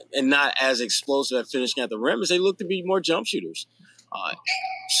not as explosive at finishing at the rim as they look to be more jump shooters. I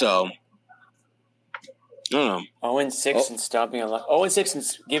don't know. 0-6 and stopping 0-6 and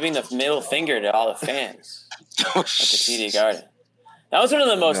giving the middle finger to all the fans at the TD Garden. That was one of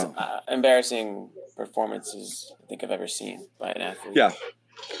the most embarrassing performances I think I've ever seen by an athlete.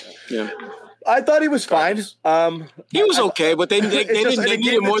 Yeah. I thought he was fine. He was okay, but they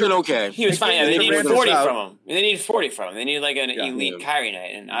needed more than okay. He was fine. Yeah, they needed 40 from him. They needed 40 from him. They needed like an elite Kyrie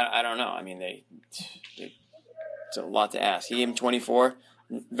night, and I don't know. I mean, it's a lot to ask. He gave him 24.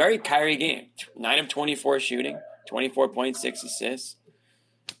 Very Kyrie game. 9 of 24 shooting, 24.6 assists.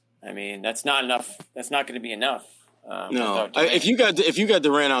 I mean, that's not enough. That's not going to be enough. No, if you got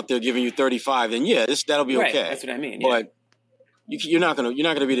Durant out there giving you 35, then that'll be okay. That's what I mean. But you're not gonna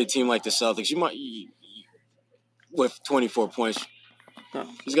beat a team like the Celtics. You might with 24 points.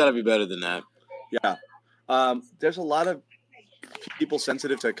 He's got to be better than that. Yeah. There's a lot of people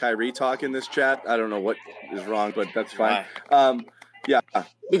sensitive to Kyrie talk in this chat. I don't know what is wrong, but that's fine.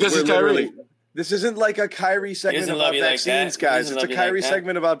 Because it's Kyrie. This isn't like a Kyrie segment about vaccines, guys. It's a Kyrie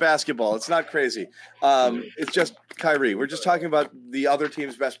segment about basketball. It's not crazy. It's just Kyrie. We're just talking about the other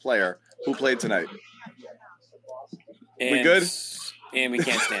team's best player who played tonight. We good? And we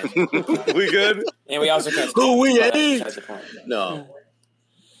can't stand. We good? And we also can't stand. Who we ain't? No.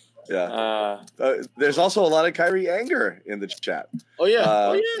 Yeah. There's also a lot of Kyrie anger in the chat. Oh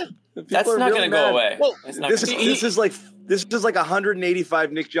yeah. That's not going to go away. Well, this is like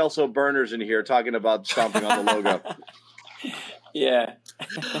 185 Nick Gelso burners in here talking about stomping on the logo. Yeah.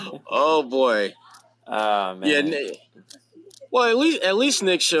 Oh boy. Man. Yeah. Well, at least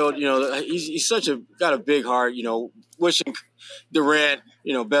Nick showed, he's got a big heart, wishing Durant,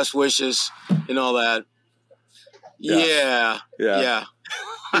 best wishes and all that. Yeah.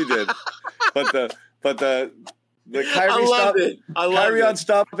 He did. But the Kyrie on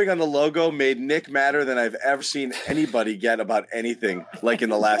stomping on the logo made Nick madder than I've ever seen anybody get about anything like in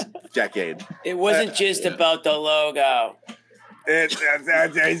the last decade. It wasn't just about the logo.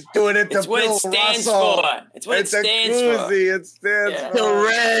 He's doing it to it's what Bill it stands Russell. For. It's what it stands for. It stands for the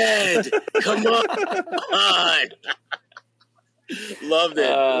red. Come on. Loved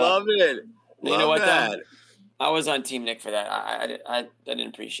it. You know what? I was on Team Nick for that. I didn't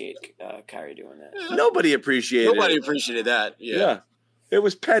appreciate Kyrie doing that. Nobody appreciated that. Yeah. It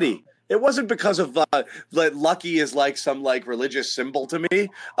was petty. It wasn't because of lucky is like some like religious symbol to me.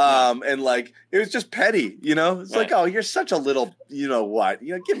 And like it was just petty, It's like, oh, you're such a little, what?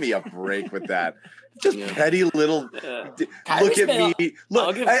 Give me a break with that. Just petty little. Look at me.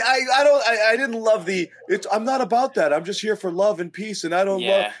 Look, I didn't love I'm not about that. I'm just here for love and peace, and I don't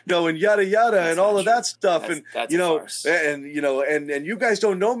love and yada yada and all of that stuff. That's and you guys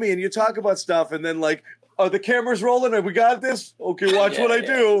don't know me, and you talk about stuff, and then like, oh, the camera's rolling, and we got this. Okay, watch what I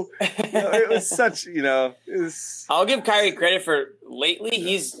do. It was such, I'll give Kyrie credit for lately.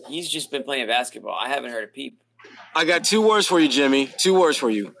 He's just been playing basketball. I haven't heard a peep. I got 2 words for you, Jimmy. 2 words for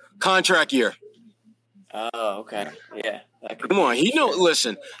you. Contract year. Oh, okay. Yeah. Come on, he knows.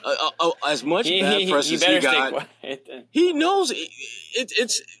 Listen, as much bad press as he got, he knows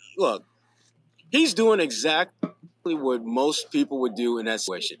it's. Look, he's doing exactly what most people would do in that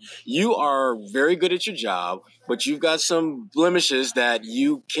situation. You are very good at your job, but you've got some blemishes that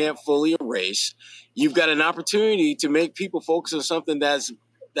you can't fully erase. You've got an opportunity to make people focus on something that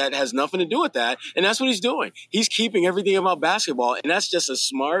has nothing to do with that, and that's what he's doing. He's keeping everything about basketball, and that's just a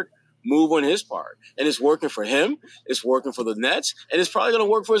smart move on his part. And it's working for him, it's working for the Nets, and it's probably going to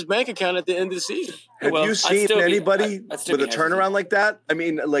work for his bank account at the end of the season. Have you seen anybody with a turnaround like that? I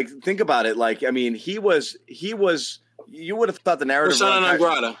mean, like, think about it. Like, I mean, he was. You would have thought the narrative.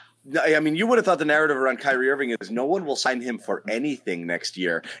 I mean, you would have thought the narrative around Kyrie Irving is no one will sign him for anything next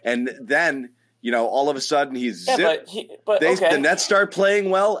year, and then. All of a sudden he's zipped. The Nets start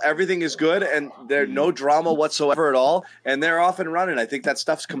playing well. Everything is good, and there's no drama whatsoever at all. And they're off and running. I think that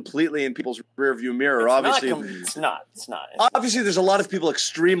stuff's completely in people's rearview mirror. It's not. Obviously, there's a lot of people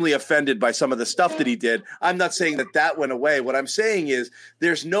extremely offended by some of the stuff that he did. I'm not saying that went away. What I'm saying is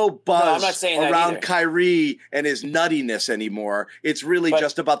there's no buzz around Kyrie and his nuttiness anymore. It's really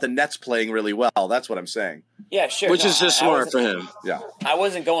just about the Nets playing really well. That's what I'm saying. Yeah, sure. Which is just smart for him. Yeah. I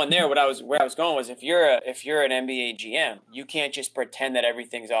wasn't going there. Where I was going was if you're an NBA GM, you can't just pretend that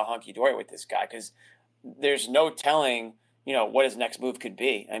everything's all hunky dory with this guy because there's no telling what his next move could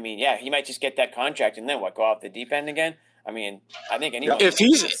be. I mean, yeah, he might just get that contract and then go off the deep end again. I mean, I think anyone. If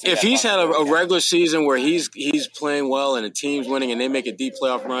he's had a regular season where he's playing well and the team's winning and they make a deep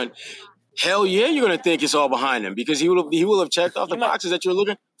playoff run. Hell yeah, you're going to think it's all behind him because he will have checked off the boxes that you're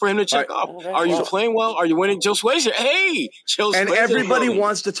looking for him to check off. Okay. Are you playing well? Are you winning? Joe Sway's here. Hey, Joe Sway's. And everybody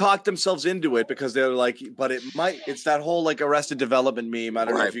wants to talk themselves into it because they're like, but it's that whole like Arrested Development meme. I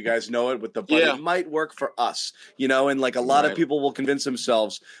don't know if you guys know it with the, but it might work for us, and like a lot of people will convince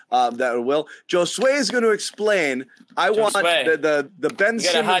themselves that it will. Joe Sway is going to explain. I want the Ben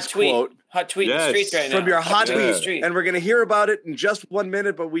Simmons quote. Hot tweet in the streets right now. From your hot tweet. And we're going to hear about it in just 1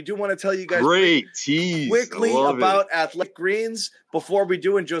 minute, but we do want to tell you guys quickly about Athletic Greens before we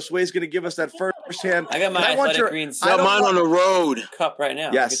do, and Josue's going to give us that firsthand. I got my Athletic Greens. I got mine on the road. Cup right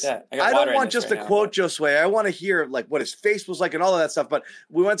now. Yes. Look at that. I don't want just to quote Josue. I want to hear like what his face was like and all of that stuff, but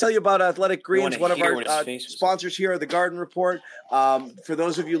we want to tell you about Athletic Greens, one of our sponsors here at the Garden Report. For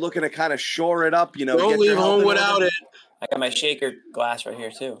those of you looking to kind of shore it up, don't leave home without it. I got my shaker glass right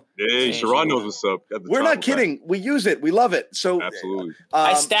here too. Hey, Sharon knows what's up. We're not kidding. We use it. We love it. So absolutely.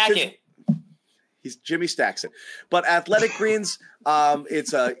 I stack it. Jimmy stacks it. But Athletic Greens,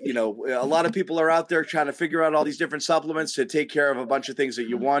 it's a lot of people are out there trying to figure out all these different supplements to take care of a bunch of things that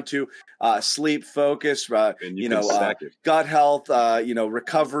you want to sleep, focus, gut health,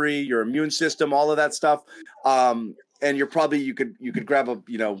 recovery, your immune system, all of that stuff. And you could grab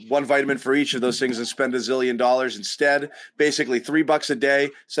one vitamin for each of those things and spend $1 zillion instead. Basically $3 a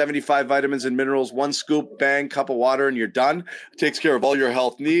day, 75 vitamins and minerals, 1 scoop, bang, cup of water, and you're done. It takes care of all your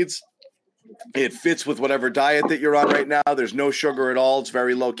health needs. It fits with whatever diet that you're on right now. There's no sugar at all. It's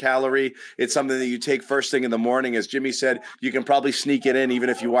very low calorie. It's something that you take first thing in the morning. As Jimmy said, you can probably sneak it in even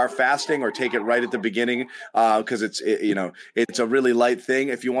if you are fasting or take it right at the beginning because it's a really light thing.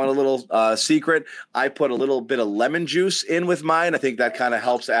 If you want a little secret, I put a little bit of lemon juice in with mine. I think that kind of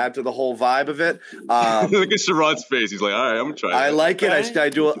helps add to the whole vibe of it. Look at Sharon's face. He's like, all right, I'm going to try it. I like it. I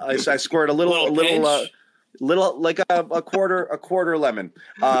squirt a little like a quarter lemon.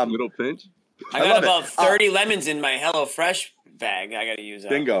 Little pinch. I got about 30 lemons in my HelloFresh bag. I got to use that.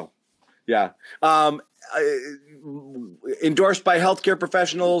 Bingo. Yeah. Endorsed by healthcare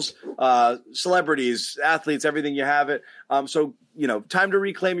professionals, celebrities, athletes, everything you have it. So, time to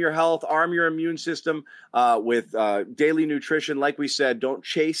reclaim your health, arm your immune system with daily nutrition. Like we said, don't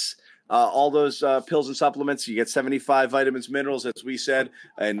chase all those pills and supplements. You get 75 vitamins, minerals, as we said,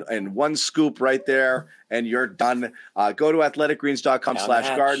 and 1 scoop right there, and you're done. Go to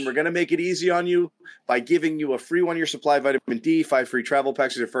athleticgreens.com/garden. We're going to make it easy on you by giving you a free 1-year supply of vitamin D, 5 free travel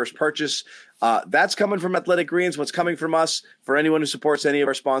packs with your first purchase. That's coming from Athletic Greens. What's coming from us, for anyone who supports any of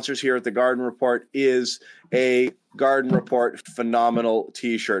our sponsors here at the Garden Report, is a Garden Report phenomenal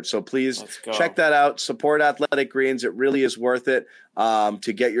t-shirt. So please check that out. Support Athletic Greens. It really is worth it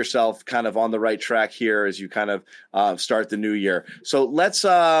to get yourself kind of on the right track here as you kind of start the new year. So let's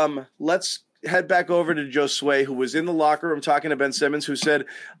head back over to Joe Sway, who was in the locker room talking to Ben Simmons, who said,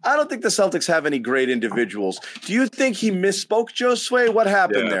 I don't think the Celtics have any great individuals. Do you think he misspoke, Joe Sway? What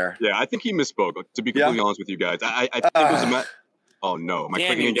happened there? Yeah, I think he misspoke, to be completely honest with you guys. I think it was oh, no. Am I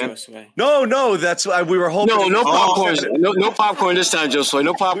clicking again? No. That's we were hoping. No popcorn. No popcorn this time, Joe Sway.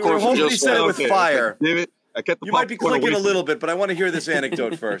 No popcorn. We were hoping he said it with fire. Damn it. I kept the You might be clicking a little bit, but I want to hear this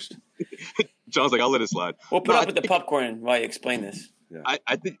anecdote first. John's like, I'll let it slide. We'll put up with the popcorn while you explain this. Yeah.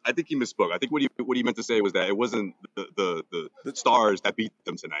 I think he misspoke. I think what he meant to say was that it wasn't the Stars that beat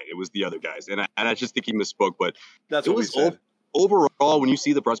them tonight. It was the other guys, and I just think he misspoke. But that's what we said. Overall, when you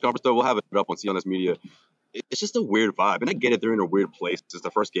see the press conference, though, we'll have it up on CLNS Media. It's just a weird vibe, and I get it. They're in a weird place. It's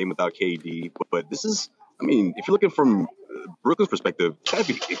the first game without KD, but this is. I mean, if you're looking from Brooklyn's perspective, it's gotta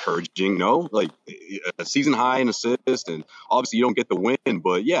be encouraging, no? Like a season high in assists, and obviously you don't get the win,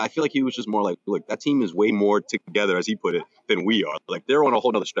 but yeah, I feel like he was just more like, look, that team is way more together, as he put it, than we are. Like they're on a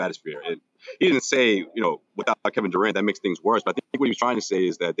whole other stratosphere. And he didn't say, without Kevin Durant, that makes things worse. But I think what he was trying to say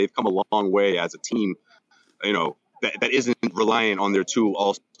is that they've come a long way as a team, that isn't reliant on their two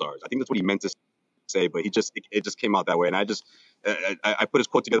all-stars. I think that's what he meant to say, but it just came out that way. And I put his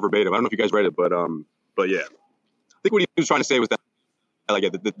quote together verbatim. I don't know if you guys read it, but yeah, I think what he was trying to say was that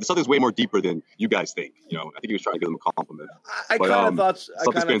the Celtics way more deeper than you guys think. I think he was trying to give them a compliment. I kind of thought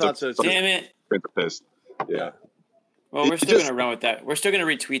so. Damn it! Fans are pissed. Yeah. Well, we're still gonna run with that. We're still gonna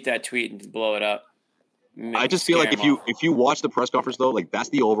retweet that tweet and blow it up. I just feel like if you watch the press conference though, like that's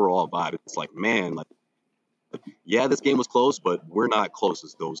the overall vibe. It's like, man, like yeah, this game was close, but we're not close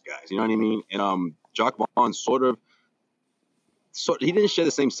as those guys. You know what I mean? And Jacques Vaughn sort of he didn't share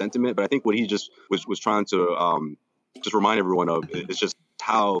the same sentiment, but I think what he just was trying to just remind everyone of is just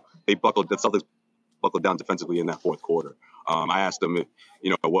how the Celtics buckled down defensively in that fourth quarter. I asked him,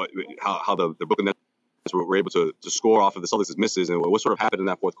 how the Brooklyn Nets were able to score off of the Celtics' misses and what sort of happened in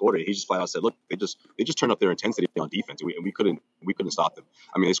that fourth quarter. He just flat out said, look, they just turned up their intensity on defense, and we couldn't stop them.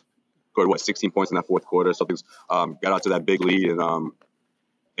 I mean, they scored 16 points in that fourth quarter. Celtics got out to that big lead, and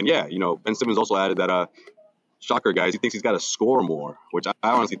yeah, Ben Simmons also added that shocker, guys, he thinks he's got to score more, which I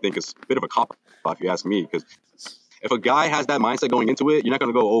honestly think is a bit of a cop-out if you ask me, because if a guy has that mindset going into it, you're not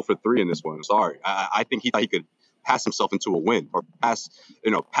going to go 0 for 3 in this one. Sorry. I think he thought he could pass himself into a win or had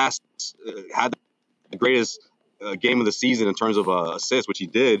the greatest game of the season in terms of assists, which he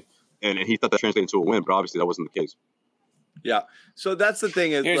did, and he thought that translated into a win, but obviously that wasn't the case. Yeah. So that's the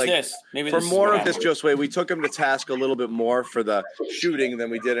thing is, here's like, for more of this Josue, we took him to task a little bit more for the shooting than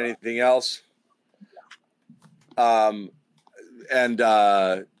we did anything else. And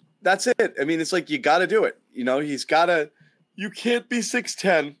that's it. I mean, it's like, you got to do it. You can't be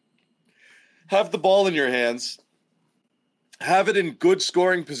 6'10", have the ball in your hands, have it in good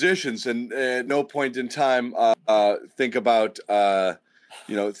scoring positions, and at no point in time think about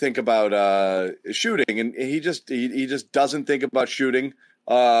shooting. And he just doesn't think about shooting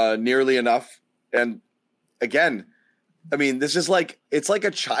nearly enough. And again, I mean, this is it's like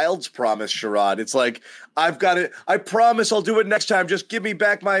a child's promise, Sherrod. It's like, I've got it. I promise I'll do it next time. Just give me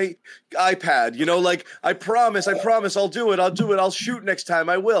back my iPad. I promise I'll do it. I'll shoot next time.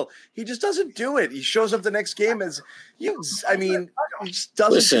 I will. He just doesn't do it. He shows up the next game he just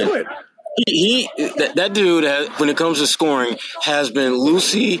doesn't do it. That dude, when it comes to scoring, has been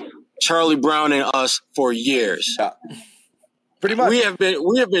Lucy, Charlie Brown, and us for years. Yeah. Pretty much. We have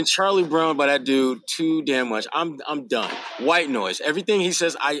been Charlie Brown by that dude too damn much. I'm done. White noise. Everything he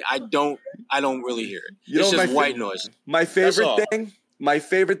says, I don't really hear it. It's just white noise. My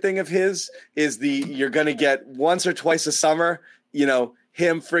favorite thing of his is you're gonna get once or twice a summer,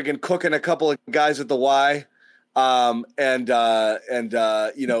 him friggin' cooking a couple of guys at the Y, and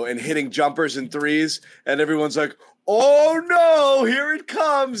hitting jumpers and threes, and everyone's like, oh no, here it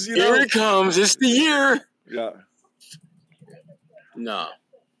comes. Here it comes. It's the year. Yeah. No.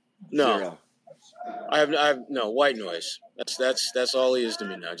 Zero. I have no white noise. That's all he is to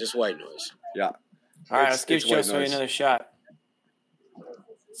me now. Just white noise. Yeah. All right, let's give Josue another shot.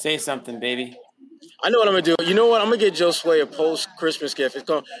 Say something, baby. I know what I'm gonna do. You know what? I'm gonna get Josue a post-Christmas gift. It's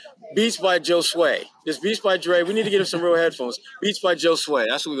called Beats by Josue. This Beats by Dre. We need to get him some real headphones. Beats by Josue.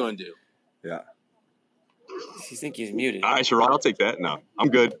 That's what we're gonna do. Yeah. You think he's muted? All right, Sherrod, I'll take that. No, I'm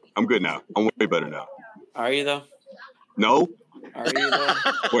good. I'm good now. I'm way better now. Are you though? No. Are you though?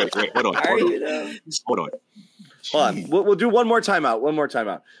 Wait, hold on. Hold on. We'll do one more timeout.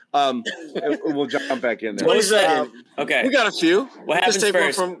 We'll jump back in there. What is that? Okay. We got a few. What happens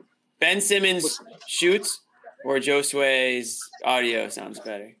first? Ben Simmons shoots, or Josue's audio sounds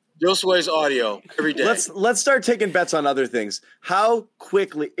better? Josue's audio every day. Let's start taking bets on other things. How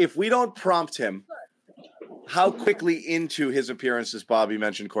quickly, if we don't prompt him, how quickly into his appearances, Bobby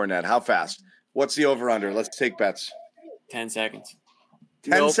mentioned Cornette? How fast? What's the over-under? Let's take bets. 10 seconds.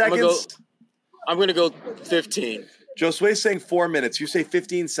 10 seconds? I'm going to go 15. Josue's saying 4 minutes. You say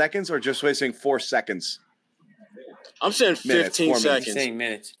 15 seconds, or Josue's saying 4 seconds? I'm saying 15 seconds. He's saying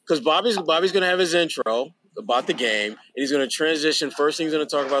minutes. Because Bobby's going to have his intro about the game, and he's going to transition. First thing he's going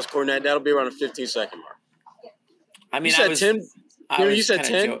to talk about is Cornette. That'll be around a 15-second mark. I mean, you said 10. You said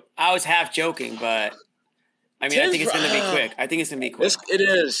 10. I was half joking, but I mean, I think it's going to be quick. It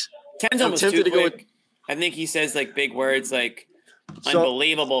is. 10's almost too quick. I think he says like big words like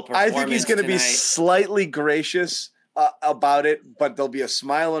unbelievable performance. I think he's going to be slightly gracious about it, but there'll be a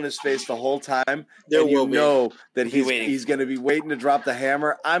smile on his face the whole time. Know that he's going to be waiting to drop the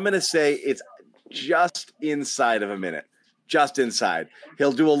hammer. I'm going to say it's just inside of a minute. Just inside.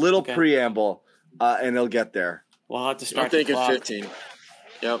 He'll do a little preamble, and he'll get there. We'll have to start. I'm thinking 15.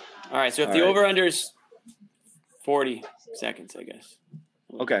 Yep. All right. So if the over/under is 40 seconds, I guess.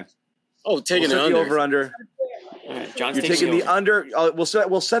 Okay. Taking the over/under. All right, John's taking the under. We'll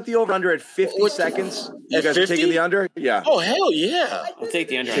set the over/under at 50 seconds. You guys 50? Are taking the under? Yeah. Oh hell yeah! I'll take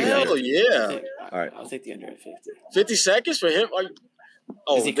the under. Hell yeah! All right. I'll take the under at 50. 50 seconds for him?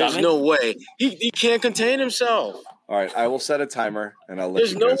 There's no way. He can't contain himself. All right, I will set a timer, and I'll let you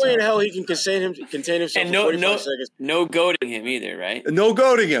guys know. There's no way in hell he can contain himself and for 45 seconds. No goading him either, right? No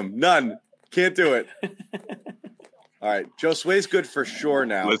goading him. None. Can't do it. All right, Joe Sway's good for sure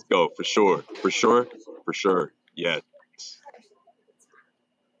now. Let's go. For sure. Yes.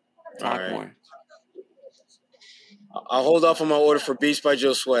 Talk more. I'll hold off on my order for Beast by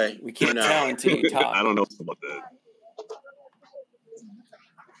Joe Sway. We can't tell until you talk. I don't know about that.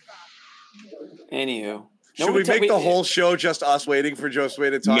 Anywho. Should we make the whole show just us waiting for Joe Sway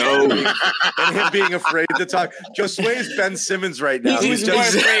to talk? No. And him being afraid to talk? Joe Sway is Ben Simmons right now. He's more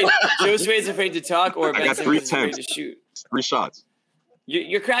afraid. Joe Sway's afraid to talk or Ben Simmons is afraid to shoot. 3 shots.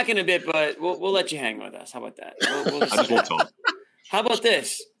 You're cracking a bit, but we'll let you hang with us. How about that? We'll I just won't talk. How about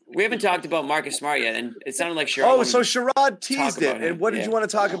this? We haven't talked about Marcus Smart yet, and it sounded like Sherrod. So Sherrod teased it. And what did you want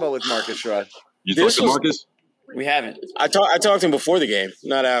to talk about with Marcus, Sherrod? You talked to Marcus? We haven't. I talked to him before the game,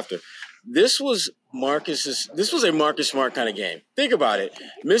 not after. This was a Marcus Smart kind of game. Think about it.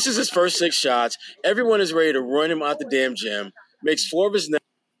 Misses his first 6 shots. Everyone is ready to run him out the damn gym. Makes 4 of his next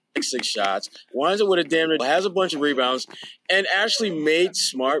 6 shots. Winds up with a damn near, has a bunch of rebounds, and actually made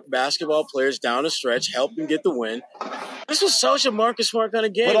smart basketball players down the stretch, helped him get the win. This was such a Marcus Smart kind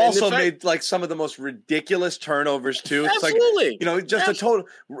of game. But also made like some of the most ridiculous turnovers too. Absolutely. It's like, just a total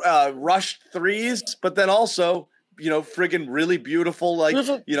rushed threes, but then also friggin' really beautiful,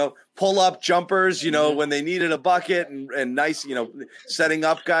 pull up jumpers, when they needed a bucket and nice, setting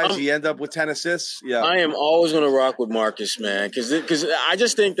up guys. He ended up with 10 assists. Yeah. I am always going to rock with Marcus, man, because I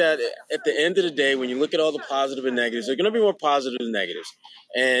just think that at the end of the day, when you look at all the positive and negatives, they're going to be more positive than negatives.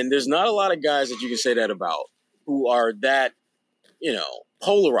 And there's not a lot of guys that you can say that about who are that,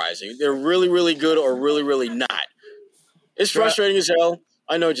 polarizing. They're really, really good or really, really not. It's frustrating as hell.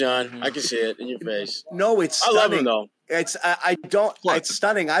 I know, John. Mm-hmm. I can see it in your face. No, it's stunning. I love him, though. It's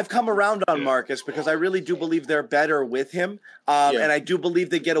stunning. I've come around on Marcus because I really do believe they're better with him. And I do believe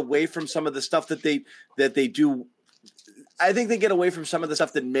they get away from some of the stuff that they do. I think they get away from some of the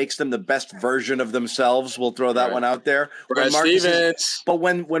stuff that makes them the best version of themselves. We'll throw that one out there. But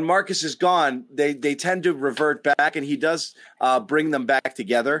when Marcus is gone, they tend to revert back, and he does bring them back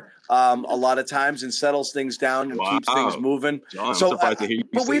together a lot of times and settles things down and keeps things moving. John,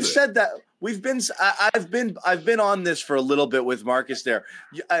 but we've said that I've been on this for a little bit with Marcus there.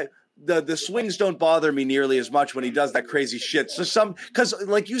 The swings don't bother me nearly as much when he does that crazy shit. So because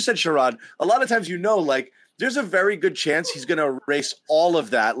like you said, Sherrod, a lot of times there's a very good chance he's going to erase all of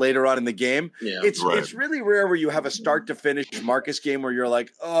that later on in the game. Yeah, it's really rare where you have a start to finish Marcus game where you're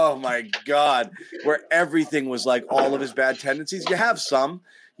like, oh my God, where everything was like all of his bad tendencies. You have some,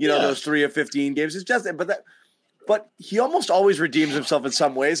 those 3 of 15 games. It's just, but he almost always redeems himself in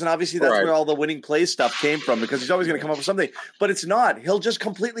some ways. And obviously that's where all the winning plays stuff came from, because he's always going to come up with something, but it's not. He'll just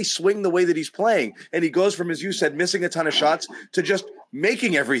completely swing the way that he's playing. And he goes from, as you said, missing a ton of shots to just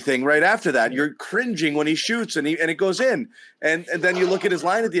making everything right after that. You're cringing when he shoots and it goes in. And then you look at his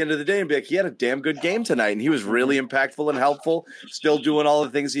line at the end of the day and be like, he had a damn good game tonight. And he was really impactful and helpful, still doing all the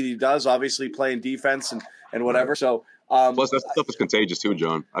things that he does, obviously playing defense and whatever. So, plus that stuff is contagious too,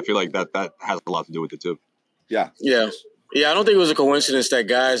 John. I feel like that has a lot to do with it too. Yeah. I don't think it was a coincidence that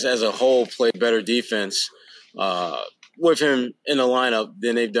guys as a whole played better defense with him in the lineup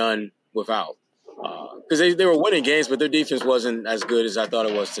than they've done without. Because they were winning games, but their defense wasn't as good as I thought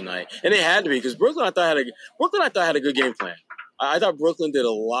it was tonight, and they had to be, because Brooklyn I thought had a good game plan. I thought Brooklyn did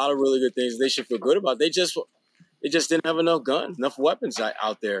a lot of really good things they should feel good about. They just didn't have enough guns, enough weapons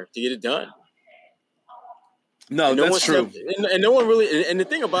out there to get it done. No, that's true. And no one really – and the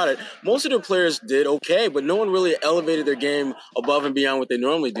thing about it, most of their players did okay, but no one really elevated their game above and beyond what they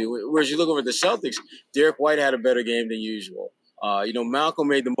normally do. Whereas you look over at the Celtics, Derek White had a better game than usual. Malcolm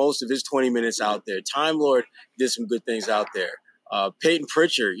made the most of his 20 minutes out there. Time Lord did some good things out there. Peyton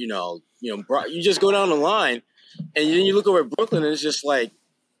Pritchard, you just go down the line, And then you look over at Brooklyn, and it's just like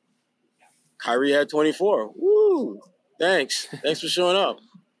Kyrie had 24. Woo! Thanks for showing up.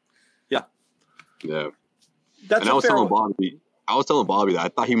 Yeah. And I was telling Bobby that I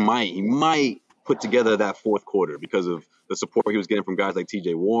thought he might put together that fourth quarter because of the support he was getting from guys like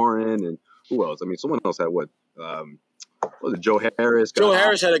T.J. Warren and who else? I mean, someone else had what was it? Joe Harris. Joe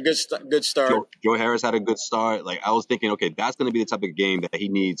Harris had a good start. Joe Harris had a good start. Like I was thinking, okay, that's going to be the type of game that he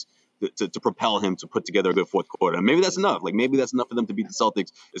needs to propel him to put together a good fourth quarter. And maybe that's enough. Like maybe that's enough for them to beat the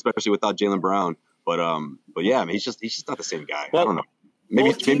Celtics, especially without Jaylen Brown. But yeah, I mean, he's just not the same guy. Well, I don't know.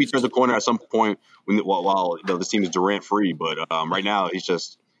 Maybe he turns the corner at some point while this team is Durant free. But right now, he's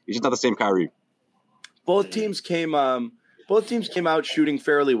just not the same Kyrie. Both teams came out shooting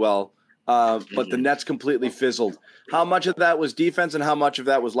fairly well, but the Nets completely fizzled. How much of that was defense, and how much of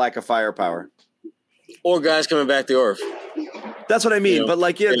that was lack of firepower? Or guys coming back to earth. That's what I mean. But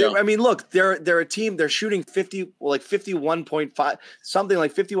I mean, look, they're a team. They're shooting 51.5, something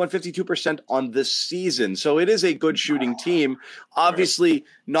like 52% on this season. So it is a good shooting team. Obviously,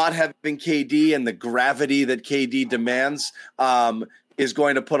 not having KD and the gravity that KD demands is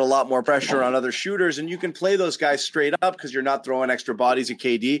going to put a lot more pressure on other shooters, and you can play those guys straight up because you're not throwing extra bodies at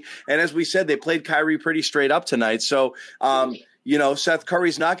KD. And as we said, they played Kyrie pretty straight up tonight. So, Seth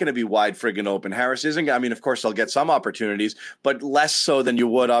Curry's not going to be wide friggin' open. Harris isn't. I mean, of course, they'll get some opportunities, but less so than you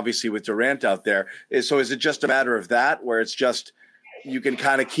would, obviously, with Durant out there. So is it just a matter of that, where it's just you can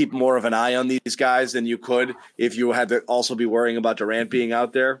kind of keep more of an eye on these guys than you could if you had to also be worrying about Durant being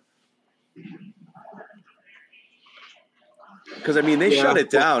out there? Because I mean, they shut it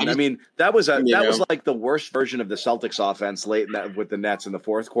down. I mean, that was like the worst version of the Celtics offense late in that with the Nets in the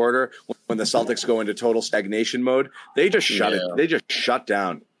fourth quarter when the Celtics go into total stagnation mode. They just shut it. They just shut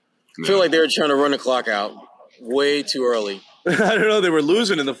down. I feel like they were trying to run the clock out way too early. I don't know. They were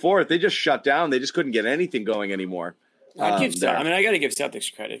losing in the fourth. They just shut down. They just couldn't get anything going anymore. I got to give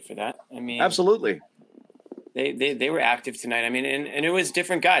Celtics credit for that. I mean, absolutely. They were active tonight. I mean, and it was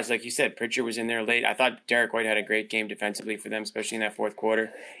different guys. Like you said, Pritchard was in there late. I thought Derek White had a great game defensively for them, especially in that fourth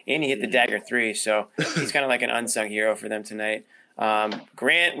quarter. And he hit the dagger three, so he's kind of like an unsung hero for them tonight.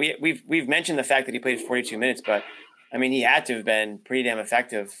 Grant, we've mentioned the fact that he played 42 minutes, but, I mean, he had to have been pretty damn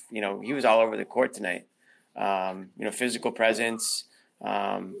effective. You know, he was all over the court tonight. Physical presence,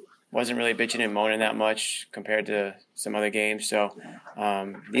 wasn't really bitching and moaning that much compared to some other games. So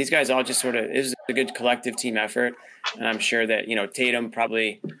these guys all just sort of – it was a good collective team effort, and I'm sure that, Tatum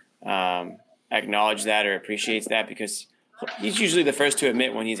probably acknowledged that or appreciates that because he's usually the first to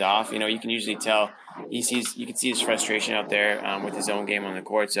admit when he's off. You can usually tell you can see his frustration out there with his own game on the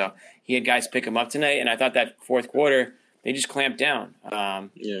court. So he had guys pick him up tonight, and I thought that fourth quarter they just clamped down. I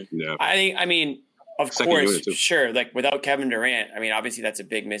mean – Of course, sure. Like without Kevin Durant, I mean, obviously that's a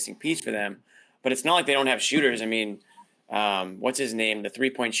big missing piece for them. But it's not like they don't have shooters. I mean, what's his name? The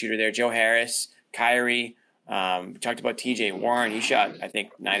 3-point shooter there, Joe Harris, Kyrie. We talked about T.J. Warren. He shot, I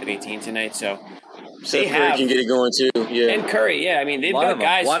think, 9 of 18 tonight. So they Curry can get it going too. Yeah, and Curry. Yeah, I mean they've got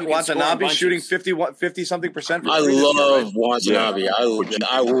guys. Watanabe shooting 50-something%. I love Watanabe.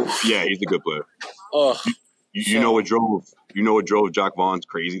 Yeah, he's a good player. Oh, you know what drove Jacques Vaughn's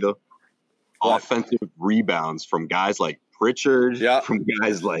crazy though? Offensive rebounds from guys like Pritchard, from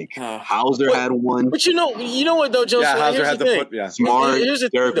guys like Hauser had one. But you know what though, Joseph? Yeah, Hauser had the foot. Yeah, Smart,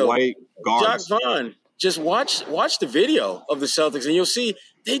 Derek White, guards. Jacques Vaughn, just watch the video of the Celtics, and you'll see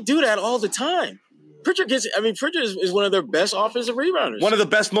they do that all the time. Pritchard is one of their best offensive rebounders. One of the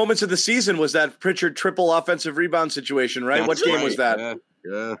best moments of the season was that Pritchard triple offensive rebound situation, right? What game was that?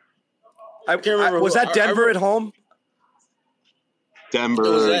 Yeah. I can't remember. Was that Denver at home? Denver.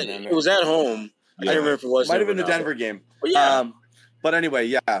 It was at home. I don't remember if it was. Might have been the Denver game. But yeah. But anyway,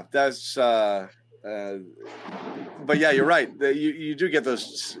 yeah, that's. But yeah, you're right. You do get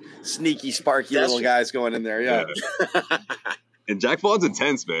those sneaky, sparky little guys going in there. Yeah. And Jacques Vaughn's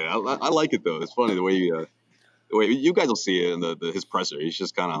intense, man. I like it though. It's funny the way you guys will see it in his presser. He's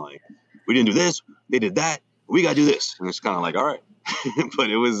just kind of like, we didn't do this, they did that, we gotta do this, and it's kind of like, all right. But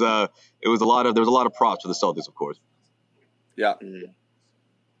there was a lot of props for the Celtics, of course. Yeah.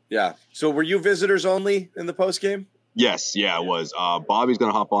 Yeah. So were you visitors only in the post game? Yes. Yeah, it was. Bobby's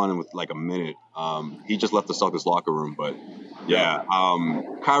going to hop on in with like a minute. He just left the Celtics locker room, but yeah.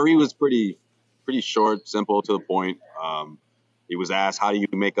 Kyrie was pretty short, simple, to the point. He was asked, how do you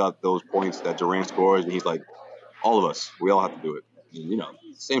make up those points that Durant scores? And he's like, all of us, we all have to do it. And,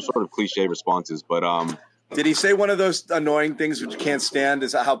 same sort of cliche responses, but did he say one of those annoying things which you can't stand?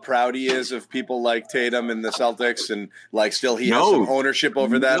 Is how proud he is of people like Tatum and the Celtics, and like still he has some ownership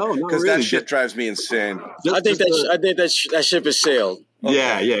over that? Because that shit drives me insane. I think that ship has sailed. Okay.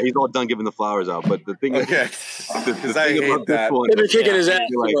 Yeah, he's all done giving the flowers out. But the thing is, the thing about this one, they've been kicking his ass.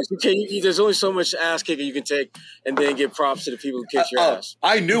 There's only so much ass kicking you can take, and then give props to the people who kick your ass.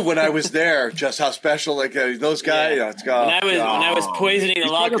 I knew when I was there just how special those guys. Yeah. When I was poisoning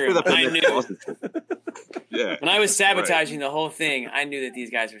the locker room, I knew. Yeah. When I was sabotaging the whole thing, I knew that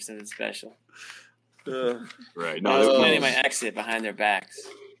these guys were something special. Right. No, I was planning my exit behind their backs.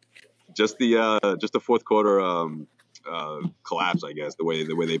 Just the fourth quarter collapse, I guess, the way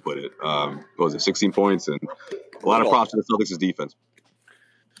they put it. What was it, 16 points, and a lot of props to the Celtics' defense.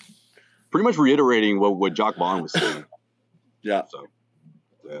 Pretty much reiterating what Jock Vaughn was saying. Yeah. So,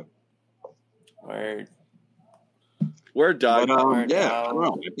 yeah. Word, Doug. But, I don't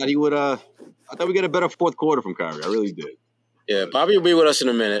know. I thought we'd get a better fourth quarter from Kyrie. I really did. Yeah, Bobby will be with us in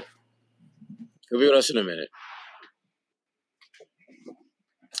a minute.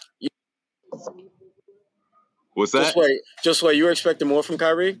 What's that? Just wait. You were expecting more from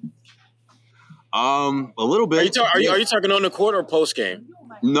Kyrie? A little bit. Are you talking on the court or post game?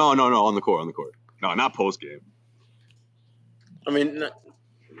 No, on the court. No, not post game. I mean,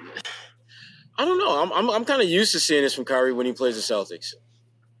 I don't know. I'm kind of used to seeing this from Kyrie when he plays the Celtics.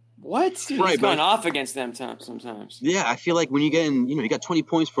 What? Dude, he's going off against them sometimes. Yeah, I feel like when you get in, you got 20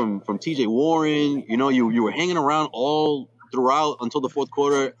 points from TJ Warren. You were hanging around all throughout until the fourth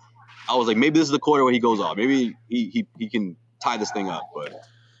quarter. I was like, maybe this is the quarter where he goes off. Maybe he can tie this thing up, but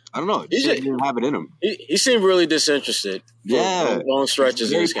I don't know. He didn't have it in him. He seemed really disinterested. For long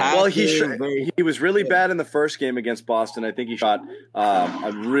stretches in this game. Well, he was really bad in the first game against Boston. I think he shot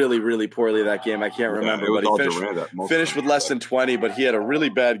really, really poorly that game. I can't remember, but he finished with less than 20. But he had a really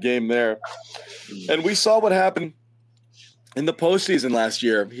bad game there. And we saw what happened in the postseason last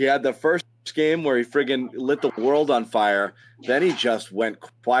year. He had the first game where he friggin' lit the world on fire. Then he just went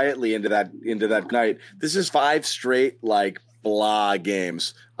quietly into that night. This is 5 straight blah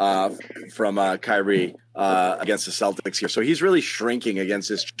games from Kyrie against the Celtics here. So he's really shrinking against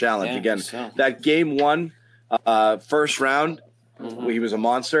this challenge. Again, that game 1 first round, he was a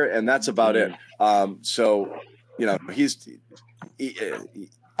monster, and that's about it. So he's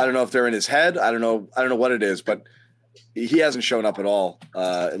I don't know if they're in his head. I don't know what it is, but he hasn't shown up at all in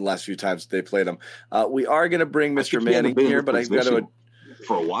the last few times they played him. We are going to bring Mr. Manning here, but I've got to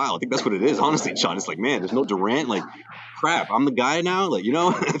for a while. I think that's what it is. Honestly, Sean, it's like, man, there's no Durant. Crap, I'm the guy now. I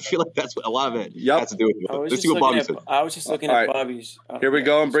feel like that's what a lot of it has to do with it. Let's see what Bobby said. I was just looking at Bobby's. Here we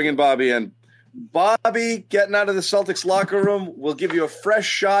go. I'm bringing Bobby in. Bobby, getting out of the Celtics locker room. We'll give you a fresh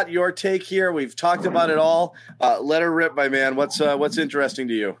shot. Your take here. We've talked about it all. Let her rip, my man. What's interesting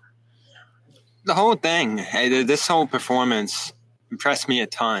to you? The whole thing. This whole performance impressed me a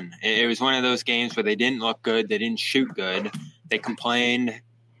ton. It was one of those games where they didn't look good. They didn't shoot good. They complained.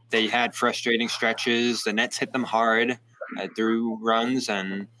 They had frustrating stretches. The Nets hit them hard through runs,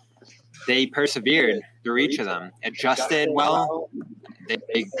 and they persevered through each of them. Adjusted well.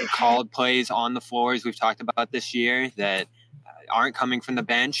 They called plays on the floors we've talked about this year that aren't coming from the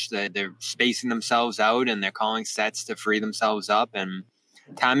bench. They're spacing themselves out, and they're calling sets to free themselves up. And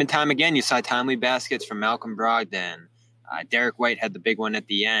time again, you saw timely baskets from Malcolm Brogdon. Derek White had the big one at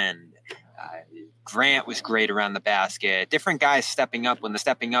the end. Grant was great around the basket. Different guys stepping up when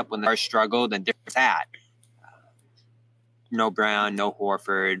they struggled, and different that. No Brown, no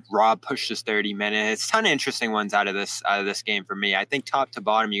Horford. Rob pushed his 30 minutes. Ton of interesting ones out of this game for me. I think top to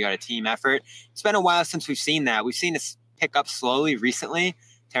bottom, you got a team effort. It's been a while since we've seen that. We've seen this pick up slowly recently in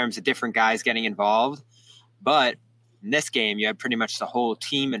terms of different guys getting involved. But in this game, you had pretty much the whole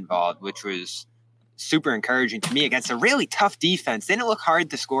team involved, which was super encouraging to me against a really tough defense. Didn't it look hard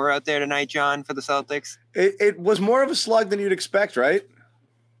to score out there tonight, John, for the Celtics? It was more of a slug than you'd expect, right?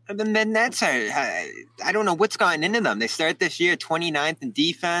 And then the Nets, I don't know what's gotten into them. They start this year 29th in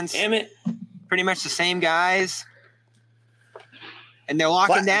defense. Damn it. Pretty much the same guys. And they're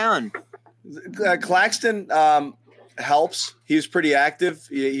locking down. Claxton helps. He was pretty active.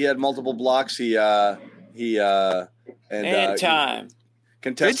 He had multiple blocks. And time.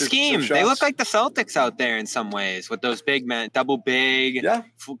 Good scheme. They look like the Celtics out there in some ways with those big men, double big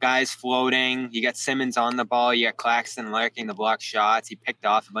guys floating. You got Simmons on the ball. You got Claxton lurking the block shots. He picked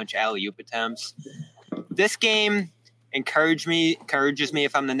off a bunch of alley-oop attempts. This game encourages me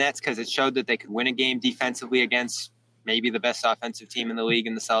if I'm the Nets because it showed that they could win a game defensively against maybe the best offensive team in the league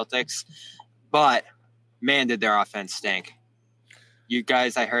in the Celtics. But, man, did their offense stink. You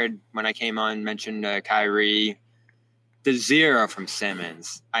guys, I heard when I came on, mentioned Kyrie. The 0 from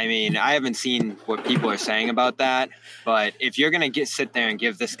Simmons. I mean, I haven't seen what people are saying about that, but if you're going to sit there and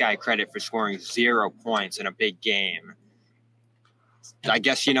give this guy credit for scoring 0 points in a big game, I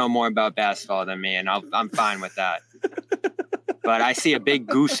guess you know more about basketball than me, and I'm fine with that. But but I see a big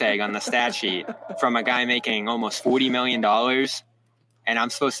goose egg on the stat sheet from a guy making almost $40 million, and I'm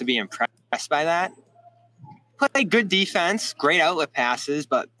supposed to be impressed by that. Play good defense, great outlet passes,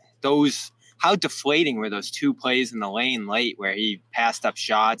 but how deflating were those 2 plays in the lane late where he passed up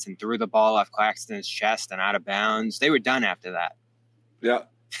shots and threw the ball off Claxton's chest and out of bounds? They were done after that. Yeah.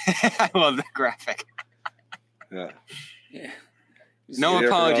 I love the graphic. Yeah. No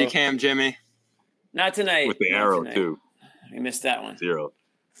apology, Cam Jimmy. Not tonight. With the arrow, too. We missed that one. 0.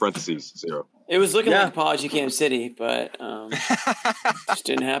 Parentheses, 0. It was looking like Apology Cam City, but just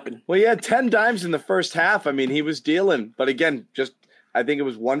didn't happen. Well, he had 10 dimes in the first half. I mean, he was dealing. But again, I think it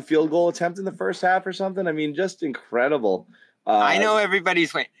was 1 field goal attempt in the first half or something. I mean, just incredible. I know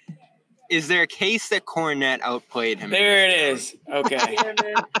everybody's waiting. Is there a case that Cornette outplayed him? There it is. Okay.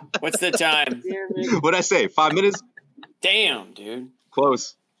 What's the time? What'd I say? 5 minutes? Damn, dude.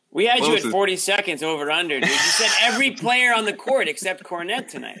 Close. We had you at 40 seconds over under, dude. You said every player on the court except Cornette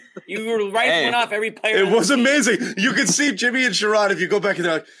tonight. You were rifling off every player. It was amazing. You could see Jimmy and Sherrod if you go back and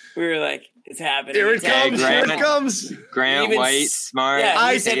they're like, we were like, it's happening. Here it comes. Here it comes. Grant White, smart. Yeah,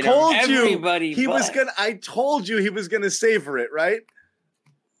 I told you everybody he was gonna. I told you he was gonna savor it, right?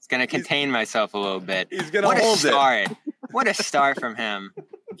 It's gonna contain myself a little bit. He's gonna hold it. Start. What a start from him.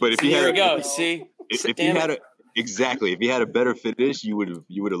 But if he here had, we go. See, if he had if he had a better finish, you would have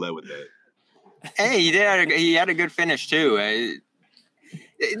led with that. Hey, he had a good finish too.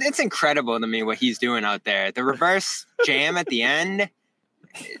 It's incredible to me what he's doing out there. The reverse jam at the end.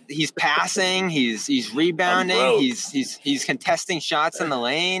 He's passing. He's rebounding. He's contesting shots in the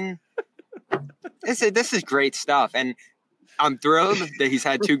lane. This is great stuff, and I'm thrilled that he's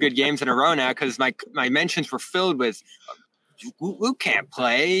had 2 good games in a row now because my mentions were filled with Luke can't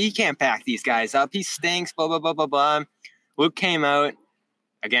play. He can't back these guys up. He stinks. Blah blah blah blah blah. Luke came out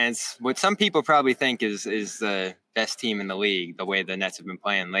against what some people probably think is the best team in the league, the way the Nets have been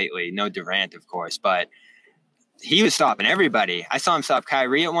playing lately. No Durant, of course, but he was stopping everybody. I saw him stop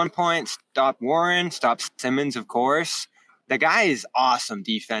Kyrie at one point, stop Warren, stop Simmons, of course. The guy is awesome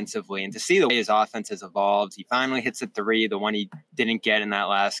defensively, and to see the way his offense has evolved, he finally hits a 3, the one he didn't get in that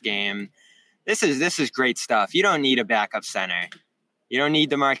last game. This is great stuff. You don't need a backup center. You don't need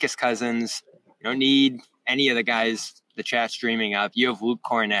DeMarcus Cousins. You don't need any of the guys the chat's dreaming up. You have Luke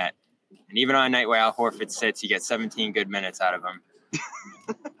Cornette. And even on a night where Al Horford sits, you get 17 good minutes out of him.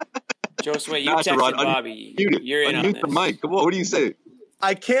 Joe Sway, you texted Bobby. You're in on this. The mic. Come on, what do you say?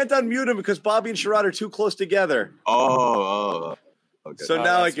 I can't unmute him because Bobby and Sherrod are too close together. Oh. Okay. So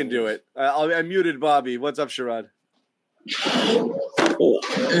now I can do it. I muted Bobby. What's up, Sherrod?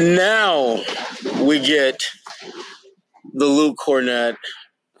 Now we get the Luke Cornette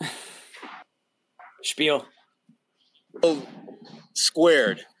spiel.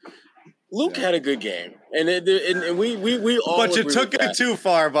 Squared. Luke had a good game, and we all. But you took it too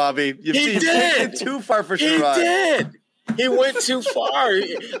far, Bobby. You took it too far for Sherrod. He did. He went too far.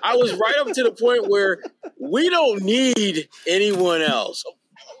 I was right up to the point where we don't need anyone else.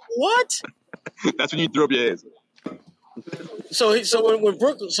 What? That's when you throw up your hands. So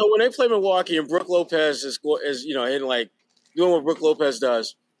when they play Milwaukee and Brook Lopez is hitting like doing what Brook Lopez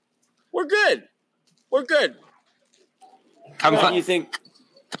does, we're good. We're good. What do you think?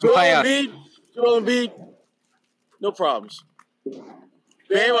 Joel Embiid, no problems.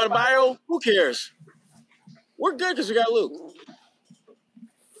 Bam Adebayo, who cares? We're good because we got Luke.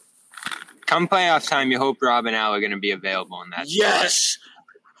 Come playoff time, you hope Rob and Al are going to be available in that. Yes.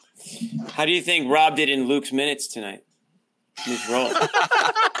 How do you think Rob did in Luke's minutes tonight? His role.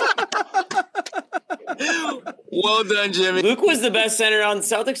 Well done, Jimmy. Luke was the best center on the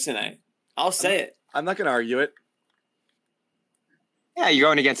Celtics tonight. I'll say it. I'm not going to argue it. Yeah, you're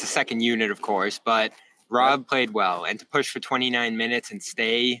going against the second unit, of course, but Rob played well. And to push for 29 minutes and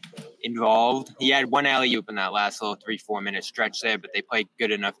stay involved, he had 1 alley-oop in that last little 3-4 minute stretch there, but they played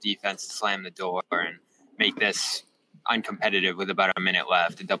good enough defense to slam the door and make this uncompetitive with about a minute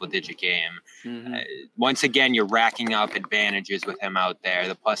left, a double-digit game. Mm-hmm. Once again, you're racking up advantages with him out there.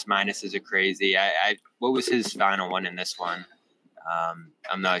 The plus-minuses are crazy. What was his final one in this one?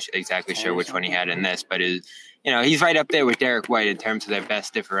 I'm not exactly sure which one he had in this, but he's right up there with Derek White in terms of their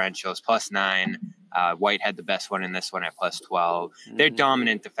best differentials, +9. White had the best one in this one at +12. Mm-hmm. They're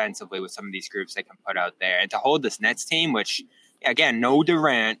dominant defensively with some of these groups they can put out there. And to hold this Nets team, which, again, no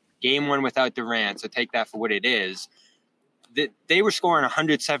Durant, game 1 without Durant, so take that for what it is. They were scoring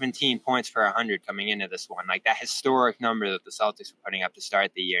 117 points per 100 coming into this one, like that historic number that the Celtics were putting up to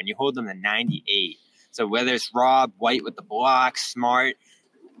start the year, and you hold them to 98. So whether it's Rob, White with the blocks, Smart,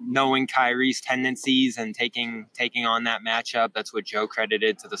 knowing Kyrie's tendencies and taking on that matchup, that's what Joe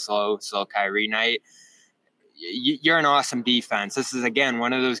credited to the slow Kyrie night. you're an awesome defense. This is, again,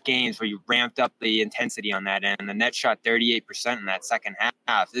 one of those games where you ramped up the intensity on that end. The Nets shot 38% in that second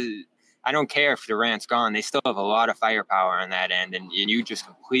half. I don't care if Durant's gone. They still have a lot of firepower on that end, and you just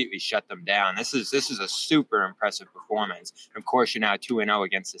completely shut them down. This is a super impressive performance. And of course, you're now 2-0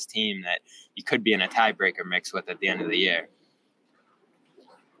 against this team that you could be in a tiebreaker mix with at the end of the year.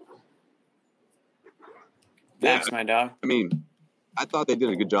 Thanks, my dog. I mean, I thought they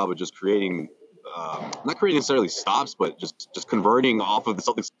did a good job of just creating, not creating necessarily stops, but just converting off of the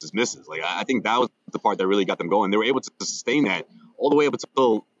Celtics' misses. Like, I think that was the part that really got them going. They were able to sustain that all the way up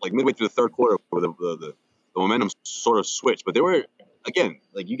until like midway through the third quarter, where the momentum sort of switched. But they were, again,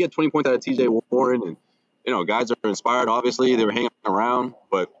 like, you get 20 points out of T.J. Warren, and guys are inspired. Obviously, they were hanging around,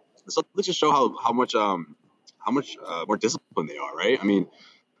 but the Celtics just show how much more disciplined they are, right? I mean,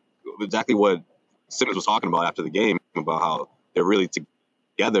 exactly what Simmons was talking about after the game, about how they're really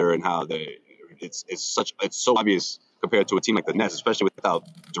together and how it's so obvious compared to a team like the Nets, especially without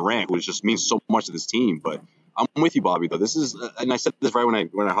Durant, which just means so much to this team. But I'm with you, Bobby, though. This is, and I said this right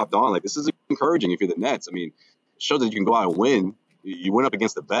when I hopped on, like, this is encouraging if you're the Nets. I mean, it shows that you can go out and win. You went up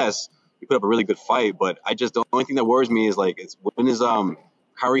against the best. You put up a really good fight, but the only thing that worries me is, like, when is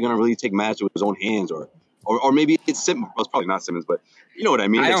Kyrie gonna really take matters with his own hands, or maybe it's Simmons. Well, it's probably not Simmons, but you know what I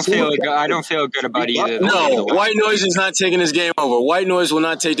mean. I don't feel good about either. No, White Noise is not taking this game over. White Noise will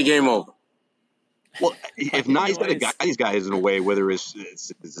not take the game over. Well, if not, he's got to guide these guys in a way, whether it's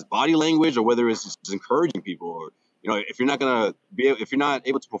his body language or whether it's just encouraging people, or if you're not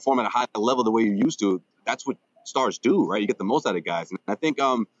able to perform at a high level the way you used to, that's what stars do, right? You get the most out of guys, and I think,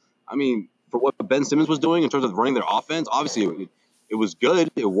 I mean, for what Ben Simmons was doing in terms of running their offense, obviously it was good,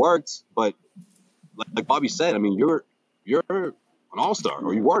 it worked, but like Bobby said, I mean, you're an all-star,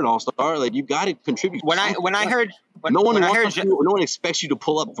 or you were an all-star. Like, you got to contribute. No one expects you to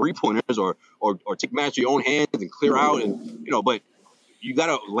pull up three-pointers or take matters to your own hands and clear out, and but you got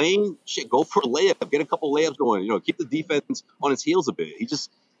to go for a layup, get a couple layups going. Keep the defense on its heels a bit. He just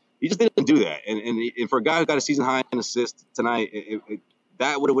didn't do that, and for a guy who got a season high in assists tonight,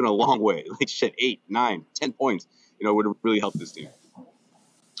 that would have went a long way. Like, 8, 9, 10 points, would have really helped this team.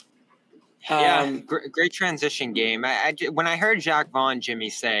 Yeah, great transition game. When I heard Jacques Vaughn,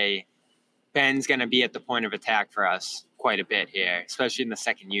 Jimmy, say Ben's going to be at the point of attack for us quite a bit here, especially in the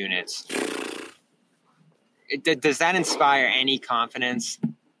second units, does that inspire any confidence?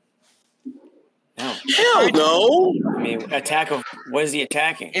 No. Hell no. I mean, what is he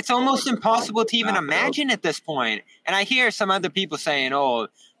attacking? It's almost impossible to even imagine at this point. And I hear some other people saying, oh,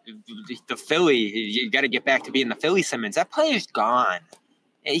 the Philly, you got to get back to being the Philly Simmons. That player's gone.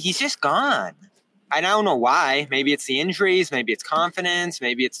 He's just gone. I don't know why. Maybe it's the injuries. Maybe it's confidence.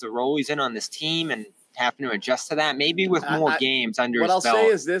 Maybe it's the role he's in on this team and having to adjust to that. Maybe with more games under his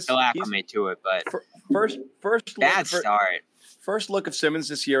belt, he'll acclimate to it. But First look of Simmons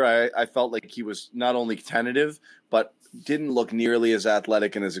this year, I felt like he was not only tentative, but didn't look nearly as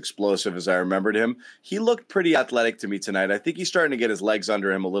athletic and as explosive as I remembered him. He looked pretty athletic to me tonight. I think he's starting to get his legs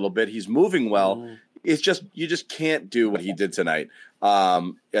under him a little bit. He's moving well. It's just, you just can't do what he did tonight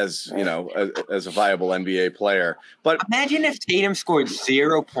as a viable NBA player. But imagine if Tatum scored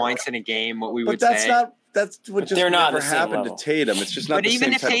 0 points in a game, what we would say. That's what just never happened to Tatum. It's just not. But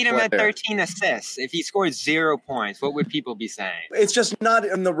even if Tatum had 13 assists, if he scored 0 points, what would people be saying? It's just not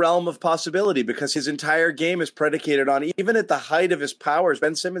in the realm of possibility, because his entire game is predicated on, even at the height of his powers,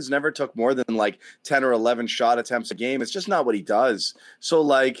 Ben Simmons never took more than like 10 or 11 shot attempts a game. It's just not what he does. So,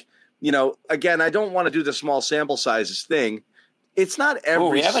 like, again, I don't want to do the small sample sizes thing. It's not every.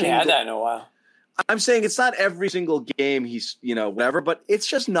 We haven't had that in a while. I'm saying it's not every single game he's whatever, but it's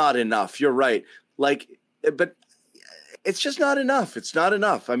just not enough. You're right. Like. But it's just not enough. It's not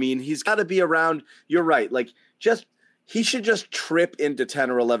enough. I mean, he's got to be around. You're right. Like, he should just trip into 10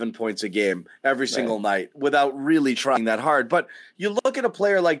 or 11 points a game every single night without really trying that hard. But you look at a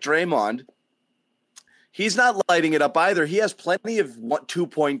player like Draymond, he's not lighting it up either. He has plenty of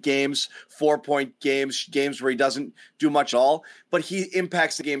 2-point games, 4-point games where he doesn't do much at all, but he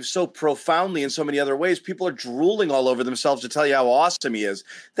impacts the game so profoundly in so many other ways. People are drooling all over themselves to tell you how awesome he is.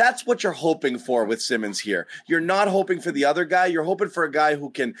 That's what you're hoping for with Simmons here. You're not hoping for the other guy. You're hoping for a guy who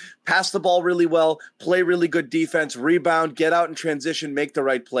can pass the ball really well, play really good defense, rebound, get out in transition, make the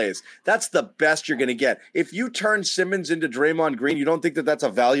right plays. That's the best you're going to get. If you turn Simmons into Draymond Green, you don't think that that's a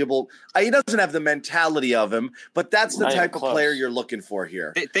valuable – he doesn't have the mentality physicality of him, but that's the type of player you're looking for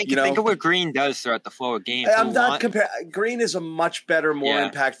here. Think of what Green does throughout the flow of games. I'm not comparing. Green is a much better, more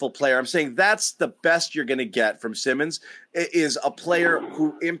impactful player. I'm saying that's the best you're going to get from Simmons, is a player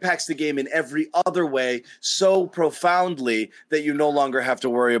who impacts the game in every other way so profoundly that you no longer have to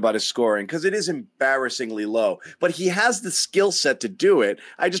worry about his scoring, because it is embarrassingly low. But he has the skill set to do it.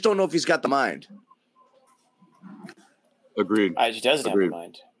 I just don't know if he's got the mind. Agreed. He doesn't have the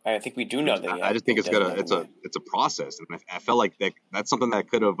mind. I think we do know that. I just think it's a process, and I felt like that's something that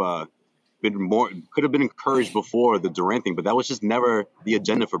could have been encouraged before the Durant thing, but that was just never the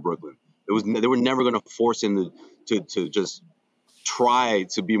agenda for Brooklyn. They were never going to force him to just try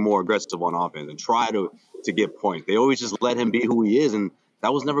to be more aggressive on offense and try to get points. They always just let him be who he is, and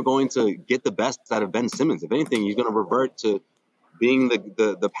that was never going to get the best out of Ben Simmons. If anything, he's going to revert to being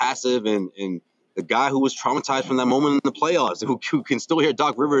the passive and the guy who was traumatized from that moment in the playoffs, who can still hear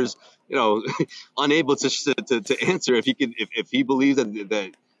Doc Rivers, unable to answer if he believes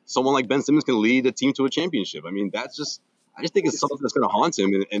that someone like Ben Simmons can lead a team to a championship. I mean, I just think it's something that's going to haunt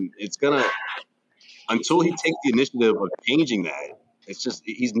him, and it's going to, until he takes the initiative of changing that, it's just,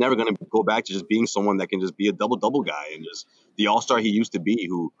 he's never going to go back to just being someone that can just be a double guy and just the all-star he used to be,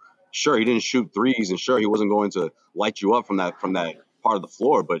 who, sure, he didn't shoot threes, and sure, he wasn't going to light you up from that part of the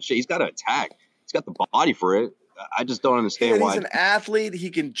floor, but shit, he's got to attack. He's got the body for it. I just don't understand why. He's an athlete. He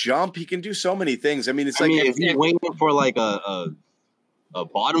can jump. He can do so many things. I mean, is he waiting for like a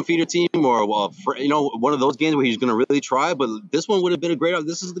bottom feeder team or one of those games where he's going to really try? But this one would have been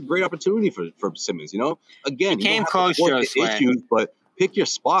this is the great opportunity for Simmons. Again, he came close to issues, but pick your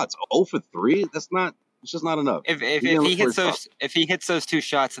spots. 0 for 3. It's just not enough. If he hits those 2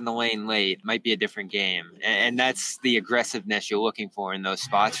 shots in the lane late, it might be a different game. And that's the aggressiveness you're looking for in those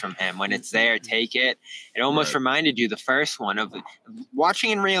spots from him. When it's there, take it. It almost reminded you the first one of watching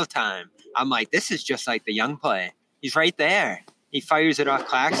in real time. I'm like, this is just like the young play. He's right there. He fires it off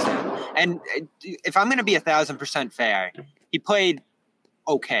Claxton. And if I'm going to be 1,000% fair, he played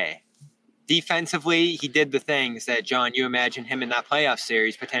okay. Defensively, he did the things that, John, you imagine him in that playoff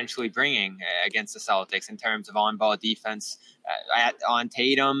series potentially bringing against the Celtics in terms of on-ball defense on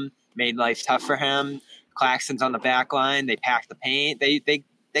Tatum, made life tough for him. Claxton's on the back line. They pack the paint.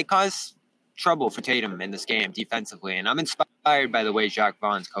 They cause trouble for Tatum in this game defensively, and I'm inspired by the way Jacques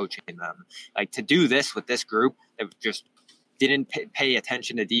Vaughn's coaching them. Like, to do this with this group that just didn't pay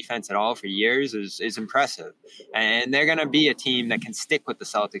attention to defense at all for years is impressive. And they're going to be a team that can stick with the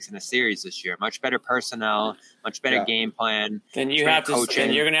Celtics in a series this year. Much better personnel, much better game plan. Then you're going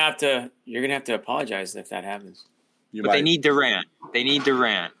to have to apologize if that happens. They need Durant.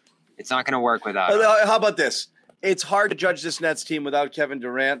 It's not going to work without him. How about this? It's hard to judge this Nets team without Kevin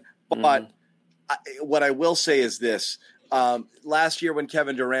Durant, but what I will say is this. Last year when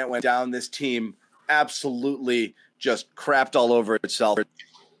Kevin Durant went down, this team absolutely just crapped all over itself.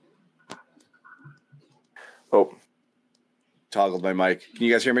 Oh, toggled my mic. Can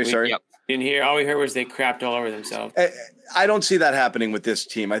you guys hear me? Sorry. Yep. Didn't hear. All we heard was they crapped all over themselves. I don't see that happening with this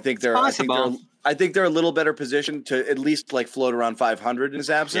team. I think they're a little better positioned to at least like float around 500 in his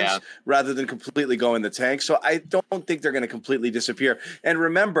absence rather than completely go in the tank. So I don't think they're going to completely disappear. And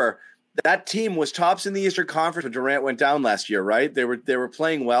remember, that team was tops in the Eastern Conference when Durant went down last year, right? They were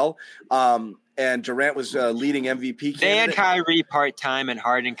playing well. And Durant was leading MVP candidate. They had Kyrie part-time, and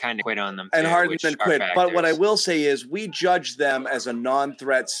Harden kind of quit on them. And Harden then quit. But what I will say is we judge them as a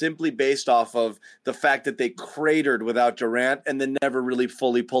non-threat simply based off of the fact that they cratered without Durant and then never really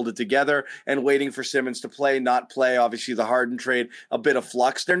fully pulled it together and waiting for Simmons to play, not play. Obviously, the Harden trade, a bit of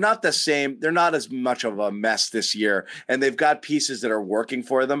flux. They're not the same. They're not as much of a mess this year, and they've got pieces that are working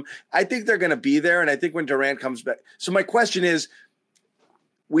for them. I think they're going to be there, and I think when Durant comes back. So my question is,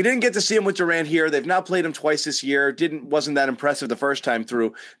 we didn't get to see him with Durant here. They've now played him twice this year. Wasn't that impressive the first time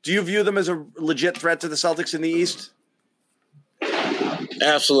through. Do you view them as a legit threat to the Celtics in the East?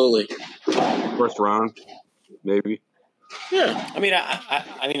 Absolutely. First round, maybe. Yeah. I mean,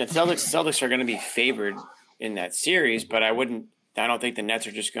 the Celtics are going to be favored in that series, but I don't think the Nets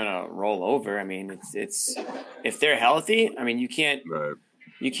are just going to roll over. I mean, it's if they're healthy. I mean, you can't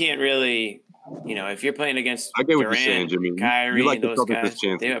really. If you're playing against Durant, Kyrie, like those guys,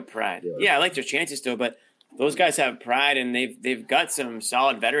 they have pride. Yeah, I like their chances still, but those guys have pride, and they've got some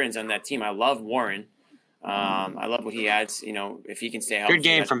solid veterans on that team. I love Warren. I love what he adds. If he can stay healthy. Good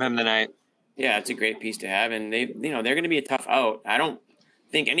game from him tonight. Yeah, it's a great piece to have, and they're going to be a tough out. I don't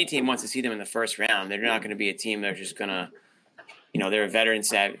think any team wants to see them in the first round. They're not going to be a team that's just going to, they're a veteran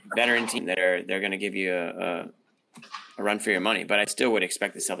team they're going to give you a run for your money, but I still would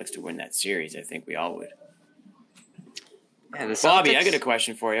expect the Celtics to win that series. I think we all would. Yeah, the Celtics... Bobby, I got a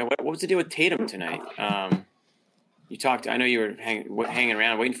question for you. What was the deal with Tatum tonight? You talked. I know you were hanging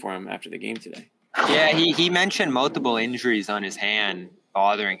around waiting for him after the game today. Yeah, he mentioned multiple injuries on his hand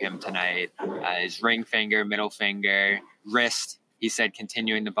bothering him tonight. His ring finger, middle finger, wrist. He said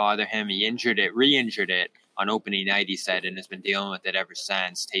continuing to bother him. He re-injured it on opening night. He said, and has been dealing with it ever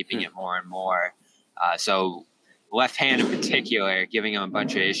since, taping it more and more. So left hand in particular, giving him a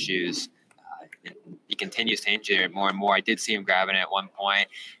bunch of issues. He continues to injure it more and more. I did see him grabbing it at one point.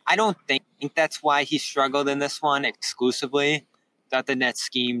 I don't think that's why he struggled in this one exclusively. Thought the Nets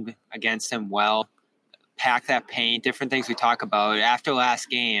schemed against him well. Pack that paint, different things we talk about. After last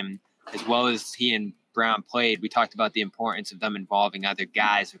game, as well as he and Brown played, we talked about the importance of them involving other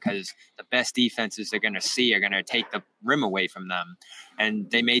guys because the best defenses they're going to see are going to take the rim away from them.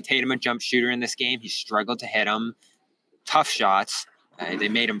 And they made Tatum a jump shooter in this game. He struggled to hit them. Tough shots. They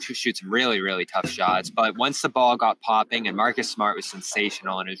made him shoot some really, really tough shots. But once the ball got popping, and Marcus Smart was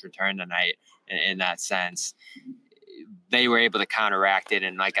sensational in his return tonight in that sense, they were able to counteract it.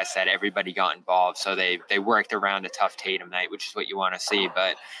 And like I said, everybody got involved. So they worked around a tough Tatum night, which is what you want to see.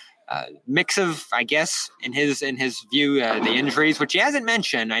 But mix of, I guess, in his view, the injuries, which he hasn't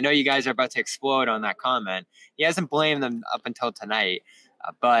mentioned. I know you guys are about to explode on that comment. He hasn't blamed them up until tonight.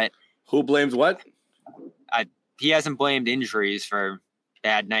 But who blames what? He hasn't blamed injuries for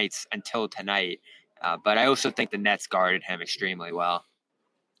bad nights until tonight. But I also think the Nets guarded him extremely well.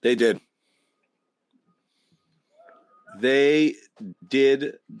 They did. They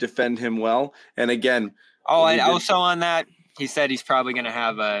did defend him well. And again... and also on that, he said he's probably going to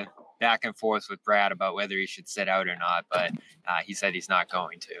have a back and forth with Brad about whether he should sit out or not. But he said he's not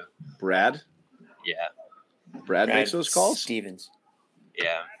going to. Brad? Yeah. Brad makes those calls? Stevens.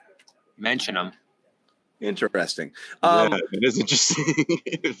 Yeah. Mention him. Interesting. Yeah, it is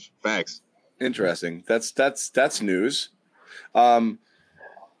interesting. Facts. Interesting. That's news. Can't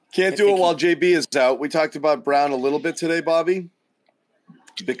do it while JB is out. We talked about Brown a little bit today, Bobby,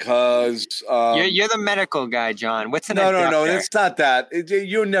 because you're the medical guy, John. What's an adductor? No, it's not that.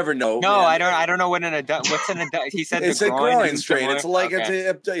 You never know. No, man. I don't know what an adductor. What's an adductor? He said it's the a groin strain. It's like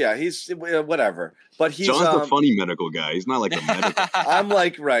okay. He's whatever. But he's John's the funny medical guy. He's not like a medical. I'm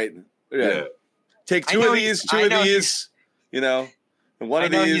like right. Yeah. Take two of these, and one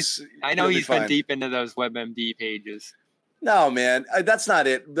of these. I know he's been deep into those WebMD pages. No, man, that's not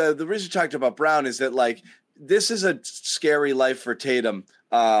it. The reason you talked about Brown is that, like, this is a scary life for Tatum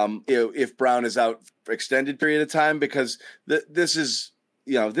if Brown is out for extended period of time because this is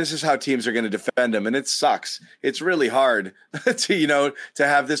how teams are going to defend him, and it sucks. It's really hard to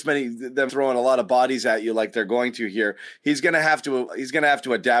have this many them throwing a lot of bodies at you like they're going to here. He's going to have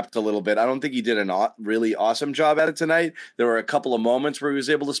to adapt a little bit. I don't think he did a really awesome job at it tonight. There were a couple of moments where he was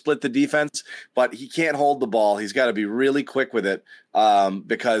able to split the defense, but he can't hold the ball. He's got to be really quick with it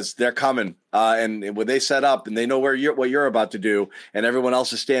because they're coming. And when they set up and they know what you're about to do, and everyone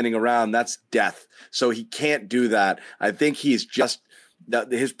else is standing around, that's death. So he can't do that. I think he's just.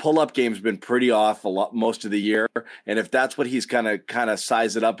 His pull-up game's been pretty off most of the year, and if that's what he's kind of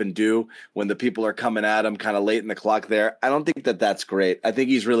size it up and do when the people are coming at him kind of late in the clock there, I don't think that's great. I think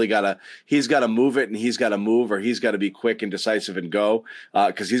he's really got to move it, and he's got to move, or he's got to be quick and decisive and go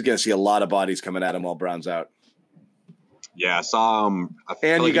because he's going to see a lot of bodies coming at him while Brown's out. Yeah, I saw him.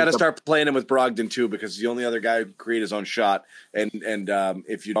 And you got to start playing him with Brogdon too because he's the only other guy who can create his own shot, and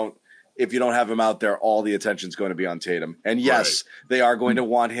if you don't have him out there, all the attention's going to be on Tatum. And yes, they are going to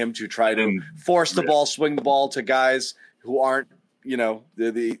want him to try to force the ball, swing the ball to guys who aren't, to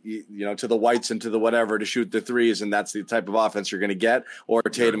the Whites and to the whatever to shoot the threes. And that's the type of offense you're going to get. Or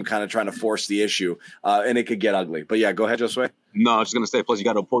Tatum kind of trying to force the issue. And it could get ugly. But yeah, go ahead, Josue. No, I was just going to say, plus you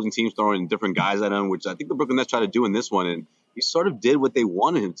got opposing teams throwing different guys at him, which I think the Brooklyn Nets tried to do in this one. And he sort of did what they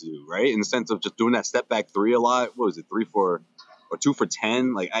wanted him to do, right? In the sense of just doing that step back three a lot. What was it, 3 for or 2 for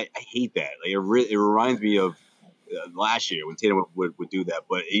 10? Like I hate that. Like it reminds me of last year when Tatum would do that,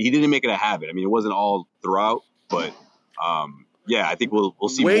 but he didn't make it a habit. I mean, it wasn't all throughout, but yeah, I think we'll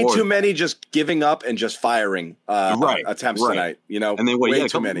see way more. Too many just giving up and just firing attempts tonight. And then way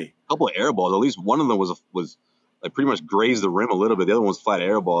too many. A couple of air balls. At least one of them was like pretty much grazed the rim a little bit. The other one was flat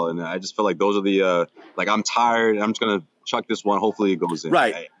air ball, and I just feel like those are the I'm tired. I'm just gonna chuck this one. Hopefully it goes in.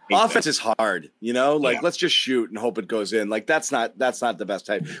 Right. Offense is hard, let's just shoot and hope it goes in. Like that's not the best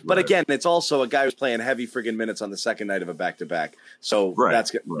type. But again, it's also a guy who's playing heavy friggin' minutes on the second night of a back-to-back. So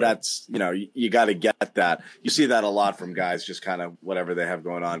that's you got to get that. You see that a lot from guys, just kind of whatever they have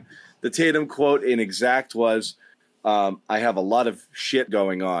going on. The Tatum quote in exact was, I have a lot of shit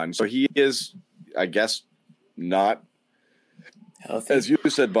going on. So he is, I guess, not healthy. As you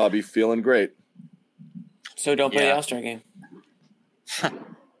said, Bobby, feeling great. So don't play the All-Star game.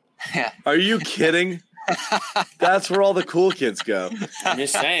 Yeah. Are you kidding? That's where all the cool kids go. I'm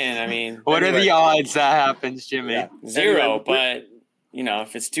just saying. I mean, What are the odds that happens, Jimmy? Yeah. Zero. Anyway, but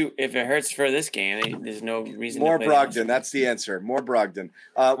if it hurts for this game, there's no reason. More to play Brogdon. That's the answer. More Brogdon.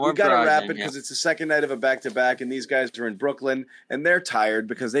 We got to wrap it because it's the second night of a back-to-back, and these guys are in Brooklyn, and they're tired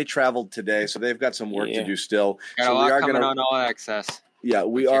because they traveled today, so they've got some work to do still. Got so a lot we are coming gonna, on All Access. Yeah,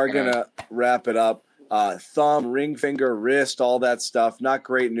 we are going to wrap it up. Thumb, ring finger, wrist, all that stuff. Not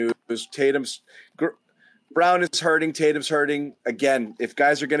great news. Brown is hurting. Tatum's hurting. Again, if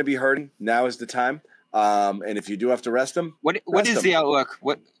guys are going to be hurting, now is the time. And if you do have to rest them, what is the outlook?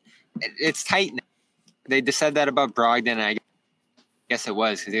 It's tight. They just said that about Brogdon. I guess it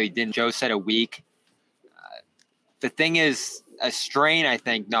was because Joe said a week. The thing is, a strain I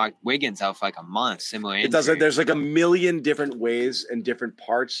think knocked Wiggins out for like a month. Similar injury. It doesn't. There's like a million different ways and different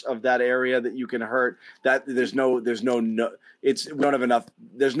parts of that area that you can hurt. That we don't have enough.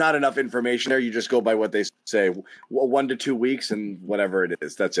 There's not enough information there. You just go by what they say. 1 to 2 weeks and whatever it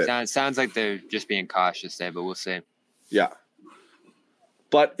is. That's it. Sounds like they're just being cautious there, but we'll see. Yeah.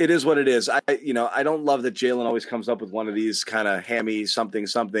 But it is what it is. I don't love that Jalen always comes up with one of these kind of hammy something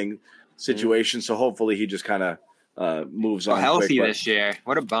situations. So hopefully he just kind of moves on. Healthy this year.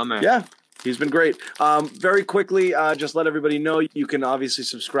 What a bummer. Yeah. He's been great. Very quickly, just let everybody know you can obviously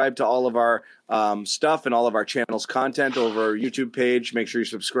subscribe to all of our stuff and all of our channel's content over our YouTube page. Make sure you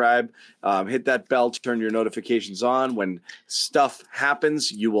subscribe. Hit that bell to turn your notifications on. When stuff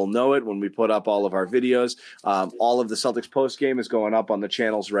happens, you will know it when we put up all of our videos. All of the Celtics post game is going up on the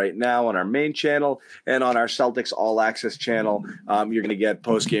channels right now on our main channel and on our Celtics All Access channel. You're going to get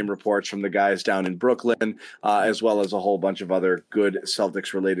post game reports from the guys down in Brooklyn, as well as a whole bunch of other good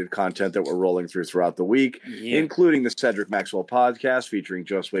Celtics related content that we're rolling throughout the week, including the Cedric Maxwell podcast featuring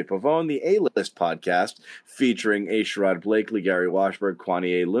Josue Pavone, the A-List podcast featuring A. Sherrod Blakely, Gary Washburn,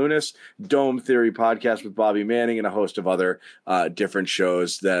 Kwani A. Lunis, Dome Theory podcast with Bobby Manning, and a host of other different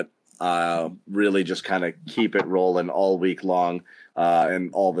shows that really just kind of keep it rolling all week long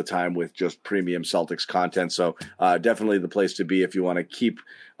and all the time with just premium Celtics content. So definitely the place to be if you want to keep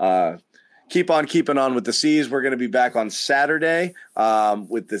on keeping on with the C's. We're going to be back on Saturday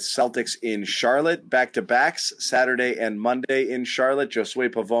with the Celtics in Charlotte. Back-to-backs, Saturday and Monday in Charlotte. Josue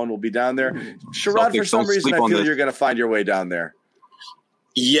Pavone will be down there. Sherrod, for some reason, I feel you're going to find your way down there.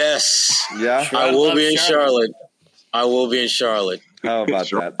 Yes. Yeah? I will be in Charlotte. I will be in Charlotte. How about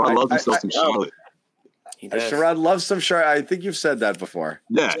that? I love himself in Charlotte. Sherrod loves some Charlotte. I think you've said that before.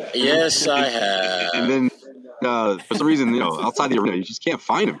 Yeah. Yes, I have. And then for some reason, outside the arena, you just can't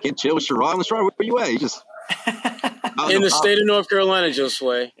find him. Can't chill with Sherrod. Sherrod, where you at? You just in the state of North Carolina,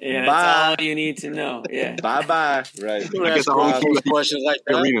 Josue. Yeah, that's all you need to know. Yeah. Bye. Right. I guess grown folks questions like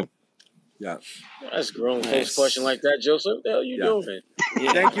that. Arena. Yeah. That's grown folks question like that, Joseph. What the hell you doing?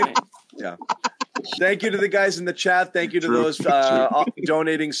 Yeah. Thank you. Yeah. Thank you to the guys in the chat. Thank you to those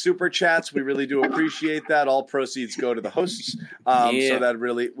donating super chats. We really do appreciate that. All proceeds go to the hosts. So that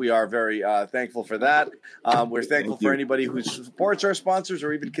really, we are very thankful for that. We're thankful for anybody who supports our sponsors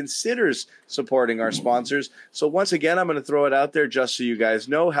or even considers supporting our sponsors. So once again, I'm going to throw it out there just so you guys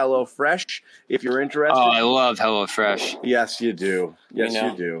know. HelloFresh, if you're interested. Oh, I love HelloFresh. Yes, you do. Yes,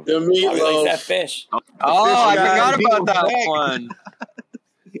 you do. The meatloaf. That fish. I forgot about that one.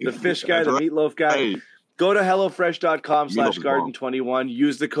 The fish guy, the meatloaf guy. Hey. Go to HelloFresh.com/Garden21.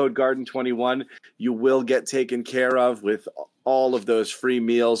 Use the code Garden21. You will get taken care of with all of those free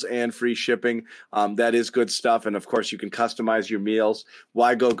meals and free shipping. That is good stuff. And, of course, you can customize your meals.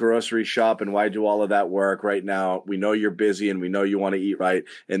 Why go grocery shop and why do all of that work right now? We know you're busy and we know you want to eat right.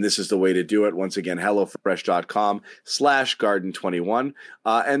 And this is the way to do it. Once again, HelloFresh.com/Garden21.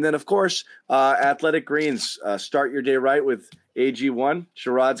 And then, of course, Athletic Greens. Start your day right with AG1.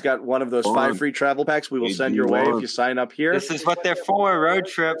 Sherrod's got one of those 5 free travel packs we will send your way if you sign up here. This is what they're for, road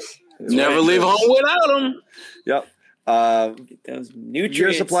trips. Never leave home without them. Yep. Get those nutrients.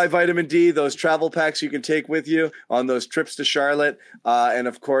 Year supply vitamin D, those travel packs you can take with you on those trips to Charlotte. And,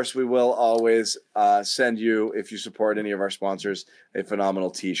 of course, we will always send you, if you support any of our sponsors, a phenomenal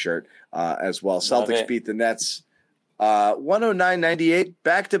T-shirt as well. Celtics beat the Nets 109-98,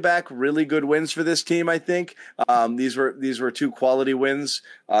 back-to-back really good wins for this team, I think. These were 2 quality wins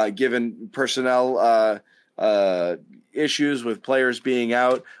given personnel issues with players being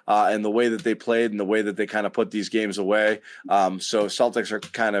out and the way that they played and the way that they kind of put these games away. So Celtics are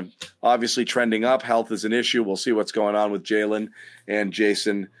kind of obviously trending up. Health is an issue. We'll see what's going on with Jalen and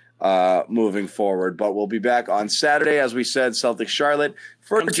Jason moving forward. But we'll be back on Saturday, as we said, Celtics Charlotte.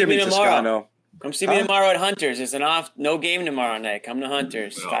 For Jimmy Toscano, Come see me tomorrow at Hunters. It's no game tomorrow night. Come to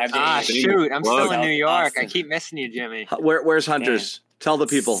Hunters. 5 days. Shoot. I'm still in New York. Boston. I keep missing you, Jimmy. Where's Hunters? Damn. Tell the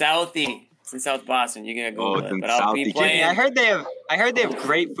people. Southie. It's in South Boston. You're going to Google it. But I'll be Southie. playing. Jimmy, I heard they have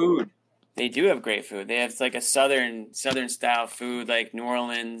great food. They do have great food. They have like a southern style food, like New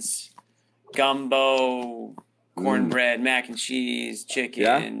Orleans, gumbo, cornbread, mac and cheese,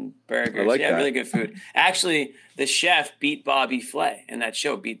 chicken, burgers. That. Really good food. Actually, the chef beat Bobby Flay in that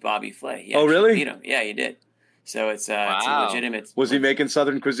show. Beat Bobby Flay. He really? Beat him. Yeah, he did. So it's a legitimate. Was he making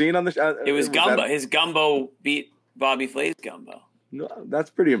Southern cuisine on the? It was gumbo. His gumbo beat Bobby Flay's gumbo. No, that's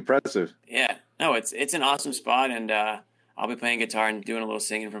pretty impressive. Yeah. No, it's an awesome spot, and I'll be playing guitar and doing a little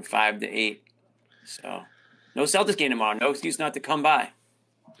singing from 5 to 8. So, no Celtics game tomorrow. No excuse not to come by.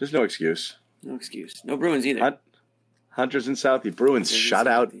 There's no excuse. No excuse. No Bruins either. Hunters and Southie. Bruins shut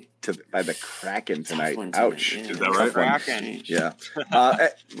out by the Kraken tonight. Ouch. Yeah. Is that right? Kraken. Yeah.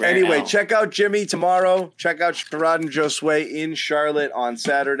 Anyway, check out Jimmy tomorrow. Check out Sherrod and Josue in Charlotte on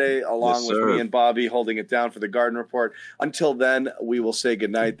Saturday, along with me and Bobby holding it down for the Garden Report. Until then, we will say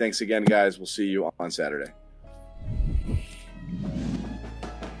goodnight. Thanks again, guys. We'll see you on Saturday.